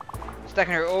lady. Stuck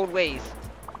in her old ways.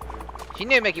 She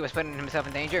knew Mickey was putting himself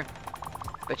in danger,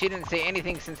 but she didn't say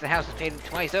anything since the house was paid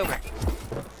twice over.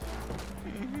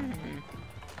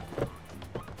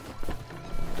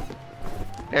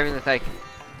 Everything's like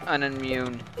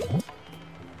unimmune.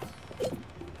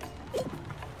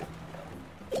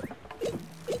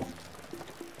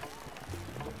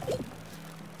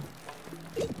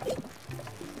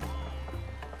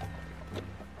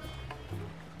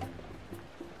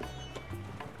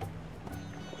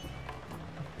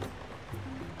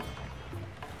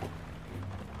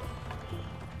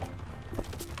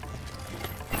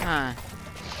 Huh.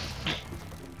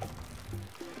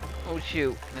 Old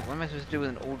shoe. Like, what am I supposed to do with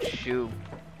an old shoe?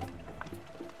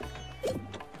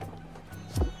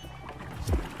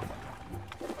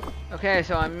 Okay,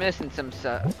 so I'm missing some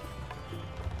stuff.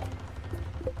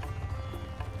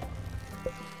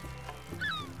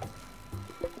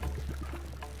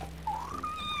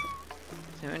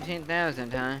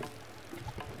 $17,000, huh?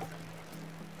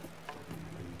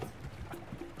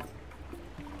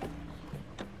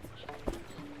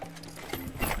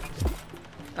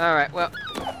 Alright, well,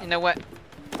 you know what?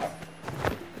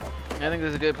 I think this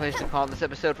is a good place to call this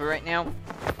episode for right now.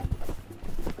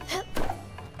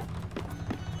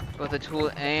 Both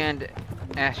Atul and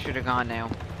Astrid are gone now.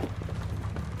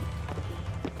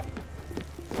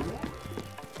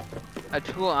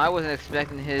 Atul, I wasn't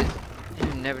expecting him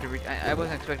never to I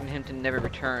wasn't expecting him to never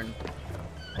return.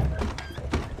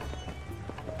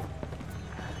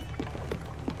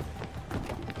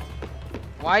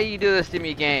 Why you do this to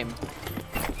me, game?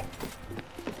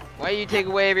 Why you take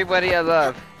away everybody I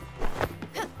love?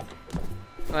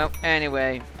 Well,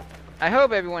 anyway, I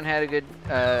hope everyone had a good,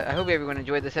 I hope everyone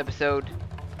enjoyed this episode.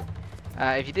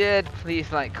 If you did,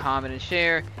 please like, comment, and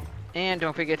share. And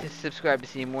don't forget to subscribe to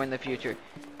see more in the future.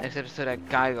 Next episode, I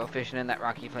gotta go fishing in that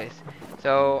rocky place.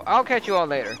 So, I'll catch you all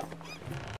later.